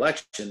primary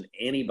election,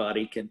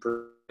 anybody can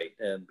participate,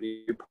 and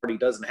your party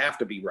doesn't have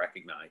to be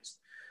recognized.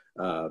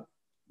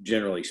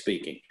 Generally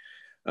speaking,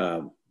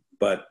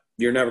 but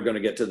you're never going to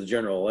get to the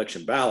general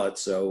election ballot,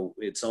 so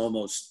it's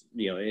almost,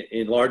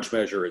 in large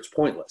measure, it's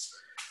pointless.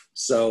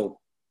 So,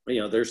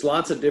 there's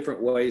lots of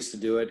different ways to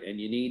do it, and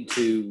you need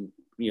to,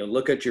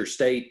 look at your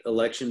state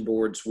election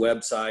board's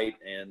website,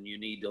 and you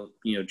need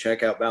to,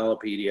 check out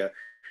Ballotpedia,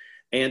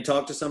 and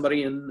talk to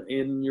somebody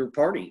in your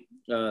party,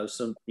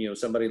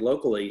 somebody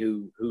locally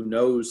who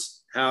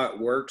knows how it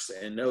works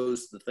and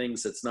knows the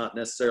things that's not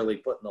necessarily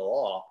put in the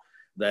law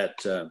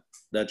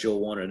that you'll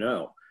want to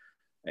know.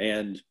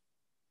 And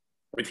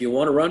if you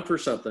want to run for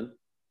something,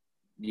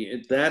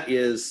 that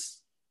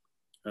is,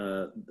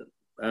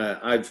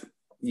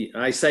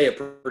 I say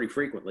it pretty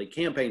frequently,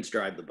 campaigns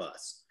drive the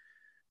bus.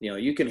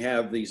 You can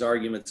have these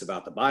arguments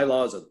about the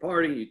bylaws of the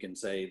party. You can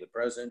say the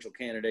presidential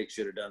candidate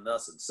should have done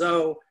thus and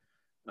so.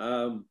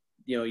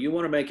 You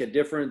want to make a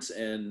difference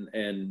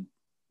and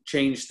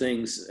change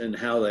things and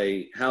how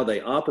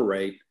they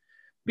operate.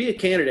 Be a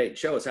candidate and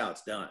show us how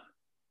it's done.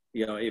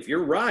 If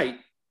you're right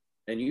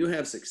and you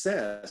have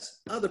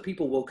success, other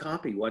people will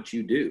copy what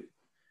you do.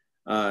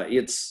 But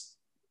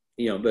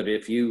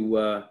if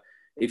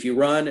you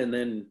run and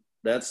then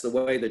that's the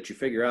way that you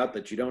figure out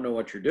that you don't know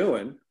what you're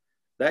doing,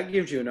 that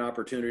gives you an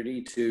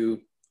opportunity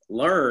to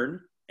learn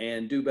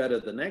and do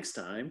better the next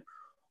time,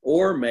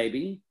 or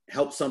maybe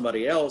help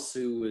somebody else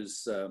who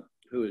is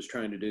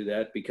trying to do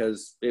that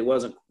because it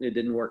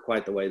didn't work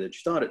quite the way that you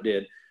thought it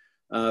did.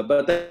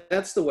 But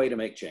that's the way to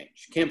make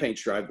change.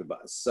 Campaigns drive the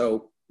bus.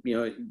 So,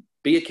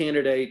 be a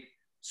candidate,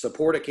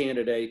 support a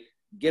candidate,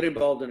 get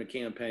involved in a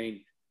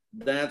campaign.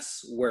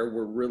 That's where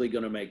we're really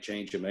going to make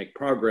change and make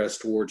progress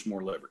towards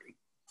more liberty.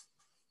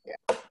 Yeah,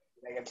 I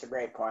think it's a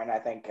great point. I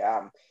think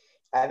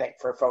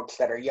for folks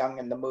that are young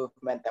in the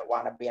movement that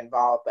want to be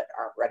involved but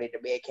aren't ready to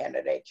be a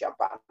candidate, jump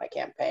on a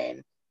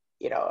campaign.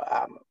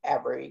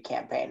 Every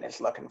campaign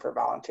is looking for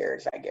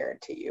volunteers, I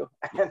guarantee you.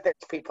 There's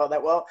people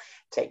that will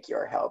take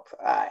your help.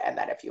 And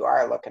then if you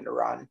are looking to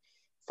run,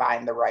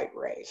 find the right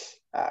race.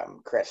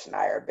 Chris and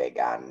I are big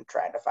on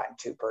trying to find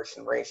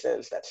 2-person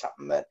races. That's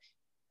something that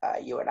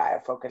you and I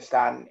have focused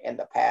on in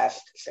the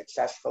past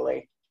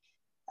successfully.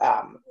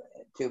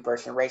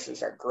 2-person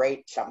races are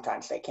great.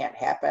 Sometimes they can't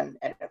happen.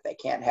 And if they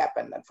can't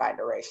happen, then find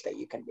a race that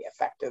you can be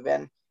effective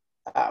in,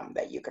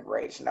 that you can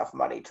raise enough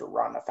money to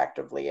run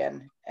effectively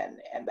in,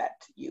 and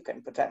that you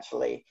can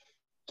potentially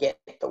get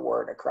the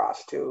word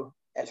across to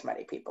as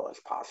many people as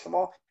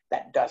possible.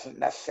 That doesn't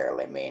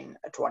necessarily mean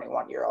a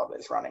 21-year-old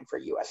is running for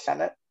U.S.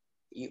 Senate.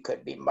 You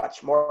could be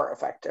much more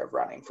effective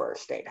running for a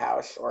state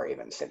house or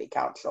even city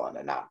council in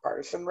a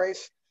nonpartisan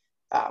race.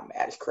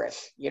 As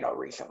Chris,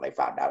 recently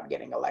found out,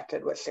 getting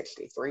elected with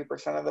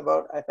 63% of the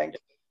vote, I think.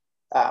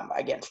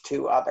 against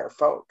two other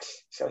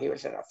folks. So he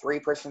was in a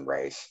 3-person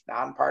race,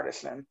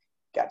 nonpartisan,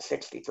 got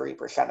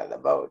 63% of the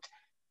vote.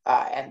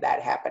 And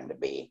that happened to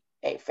be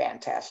a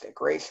fantastic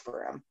race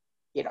for him,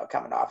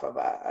 coming off of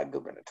a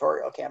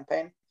gubernatorial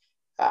campaign.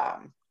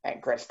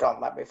 And Chris,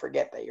 don't let me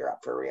forget that you're up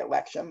for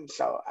re-election,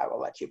 so I will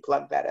let you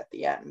plug that at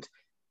the end.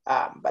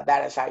 But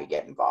that is how you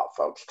get involved,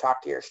 folks.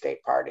 Talk to your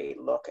state party,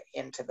 look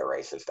into the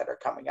races that are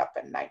coming up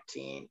in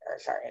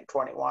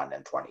 21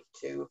 and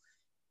 22,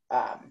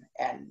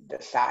 and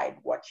decide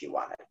what you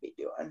want to be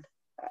doing.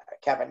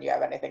 Kevin, you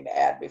have anything to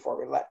add before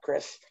we let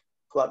Chris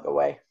plug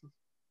away?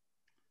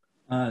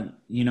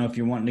 If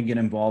you're wanting to get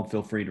involved,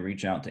 feel free to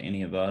reach out to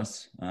any of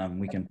us.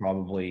 We can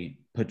probably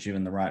put you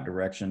in the right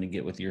direction to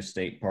get with your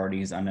state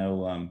parties. I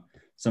know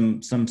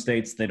some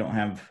states, they don't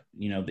have,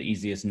 the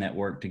easiest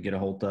network to get a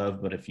hold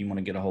of, but if you want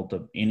to get a hold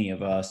of any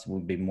of us,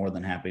 we'd be more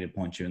than happy to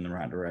point you in the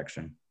right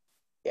direction.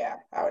 Yeah,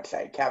 I would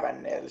say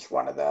Kevin is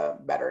one of the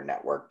better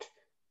networked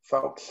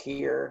folks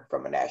here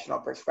from a national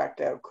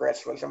perspective.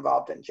 Chris was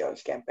involved in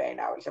Joe's campaign.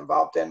 I was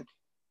involved in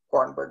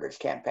Hornberger's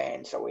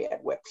campaign. So we had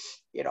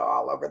whips,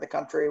 all over the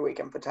country. We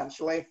can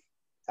potentially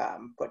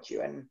put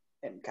you in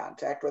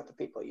contact with the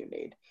people you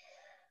need.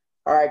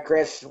 All right,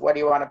 Chris, what do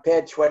you want to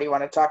pitch? What do you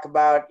want to talk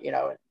about?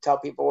 Tell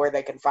people where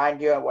they can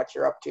find you and what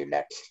you're up to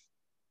next.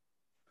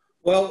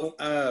 Well,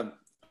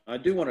 I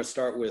do want to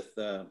start with,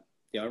 I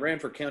ran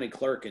for county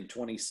clerk in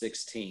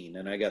 2016,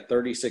 and I got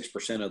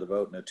 36% of the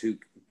vote in a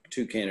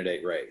two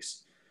candidate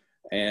race.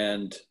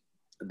 And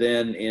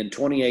then in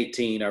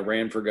 2018, I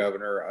ran for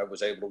governor. I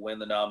was able to win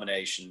the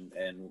nomination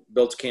and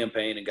built a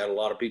campaign and got a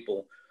lot of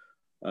people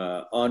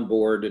on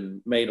board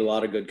and made a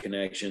lot of good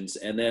connections.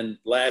 And then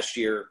last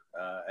year,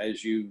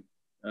 as you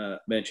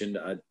mentioned,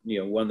 I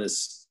won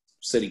this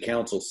city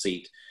council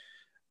seat.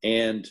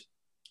 And,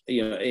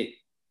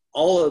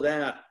 all of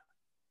that,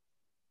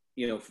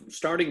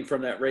 starting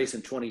from that race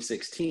in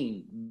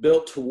 2016,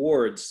 built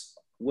towards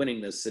winning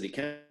this city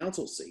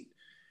council seat.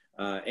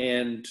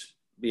 And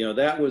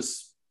that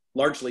was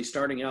largely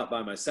starting out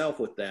by myself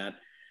with that.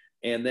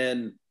 And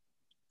then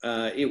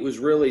it was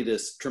really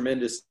this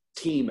tremendous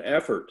team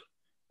effort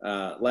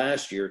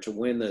last year to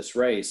win this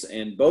race.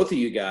 And both of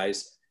you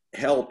guys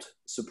helped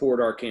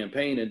support our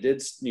campaign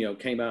and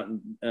came out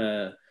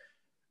and,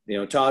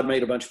 Todd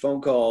made a bunch of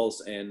phone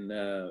calls and,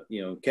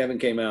 Kevin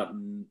came out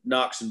and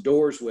knocked some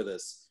doors with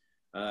us.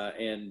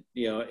 And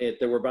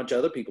there were a bunch of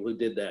other people who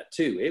did that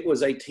too. It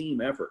was a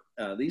team effort.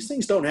 These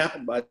things don't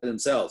happen by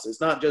themselves.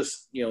 It's not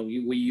just,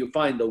 you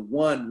find the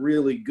one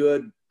really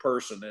good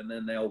person and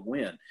then they'll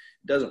win.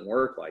 It doesn't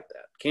work like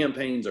that.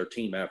 Campaigns are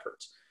team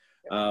efforts.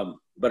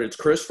 But it's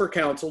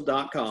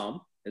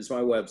chrisforcouncil.com is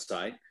my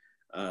website.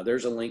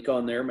 There's a link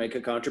on there, make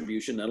a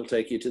contribution. That'll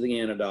take you to the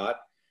antidote.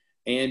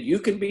 And you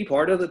can be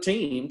part of the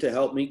team to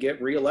help me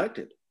get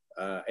reelected.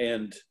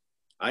 And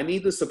I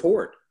need the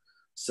support.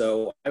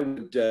 So I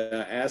would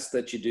ask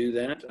that you do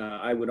that.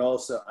 I would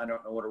also, I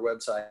don't know what our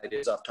website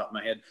is off the top of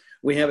my head.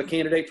 We have a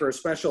candidate for a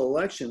special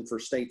election for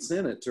state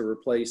Senate to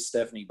replace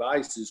Stephanie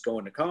Bice, who's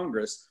going to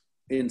Congress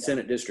in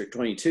Senate District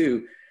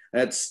 22.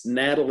 That's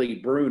Natalie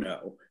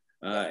Bruno.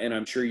 And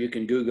I'm sure you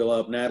can Google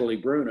up Natalie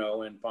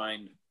Bruno and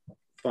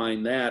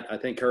find that. I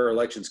think her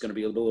election is going to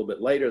be a little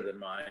bit later than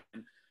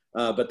mine.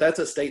 But that's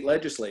a state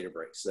legislative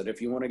race that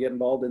if you want to get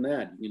involved in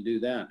that, you can do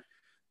that.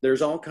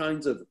 There's all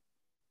kinds of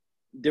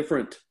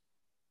different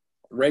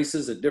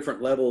races at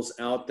different levels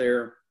out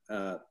there.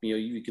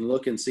 You can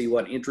look and see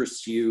what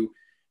interests you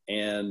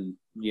and,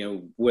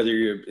 whether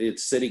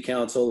it's city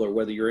council or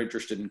whether you're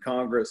interested in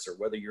Congress or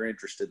whether you're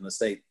interested in the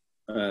state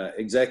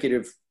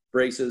executive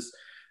races,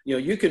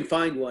 you can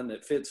find one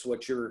that fits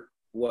what you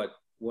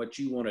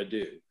want to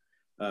do.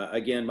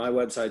 Again, my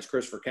website's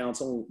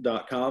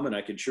chrisforcouncil.com and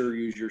I could sure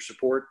use your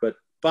support, but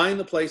find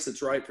the place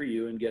that's right for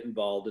you and get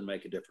involved and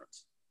make a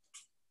difference.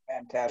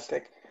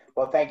 Fantastic.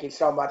 Well, thank you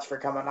so much for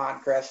coming on,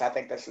 Chris. I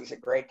think this was a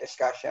great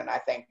discussion. I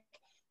think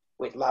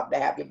we'd love to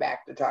have you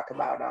back to talk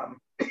about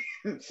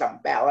some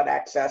ballot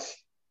access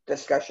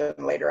discussion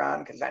later on,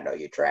 because I know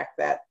you track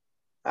that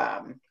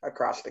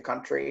across the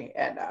country.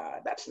 And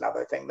that's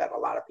another thing that a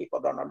lot of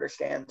people don't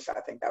understand. So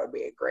I think that would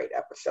be a great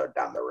episode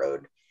down the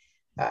road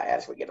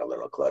as we get a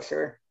little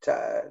closer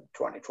to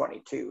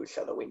 2022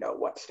 so that we know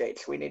what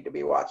states we need to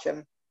be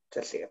watching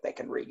to see if they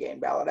can regain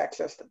ballot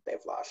access that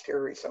they've lost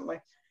here recently.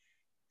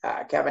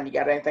 Kevin, you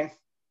got anything?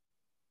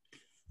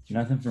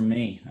 Nothing from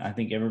me. I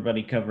think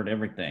everybody covered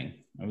everything.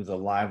 It was a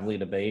lively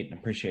debate.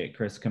 Appreciate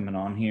Chris coming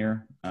on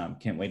here.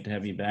 Can't wait to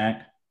have you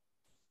back.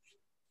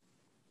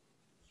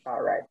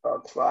 All right,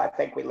 folks. Well, I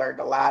think we learned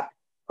a lot,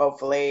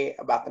 hopefully,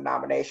 about the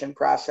nomination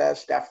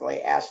process.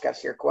 Definitely ask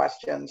us your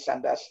questions.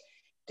 Send us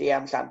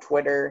DMs on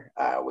Twitter.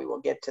 We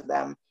will get to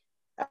them.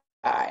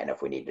 And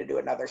if we need to do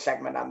another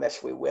segment on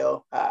this, we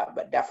will.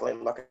 But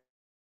definitely looking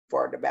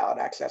forward to ballot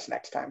access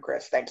next time,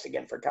 Chris. Thanks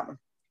again for coming.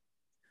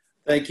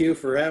 Thank you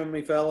for having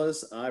me,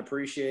 fellas. I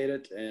appreciate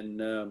it.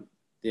 And,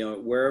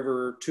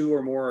 wherever two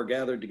or more are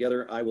gathered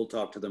together, I will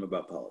talk to them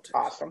about politics.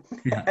 Awesome.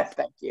 Yeah.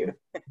 Thank you.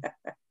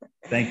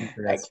 Thank you,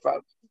 Chris. Thanks,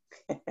 folks.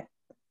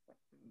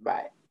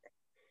 Bye.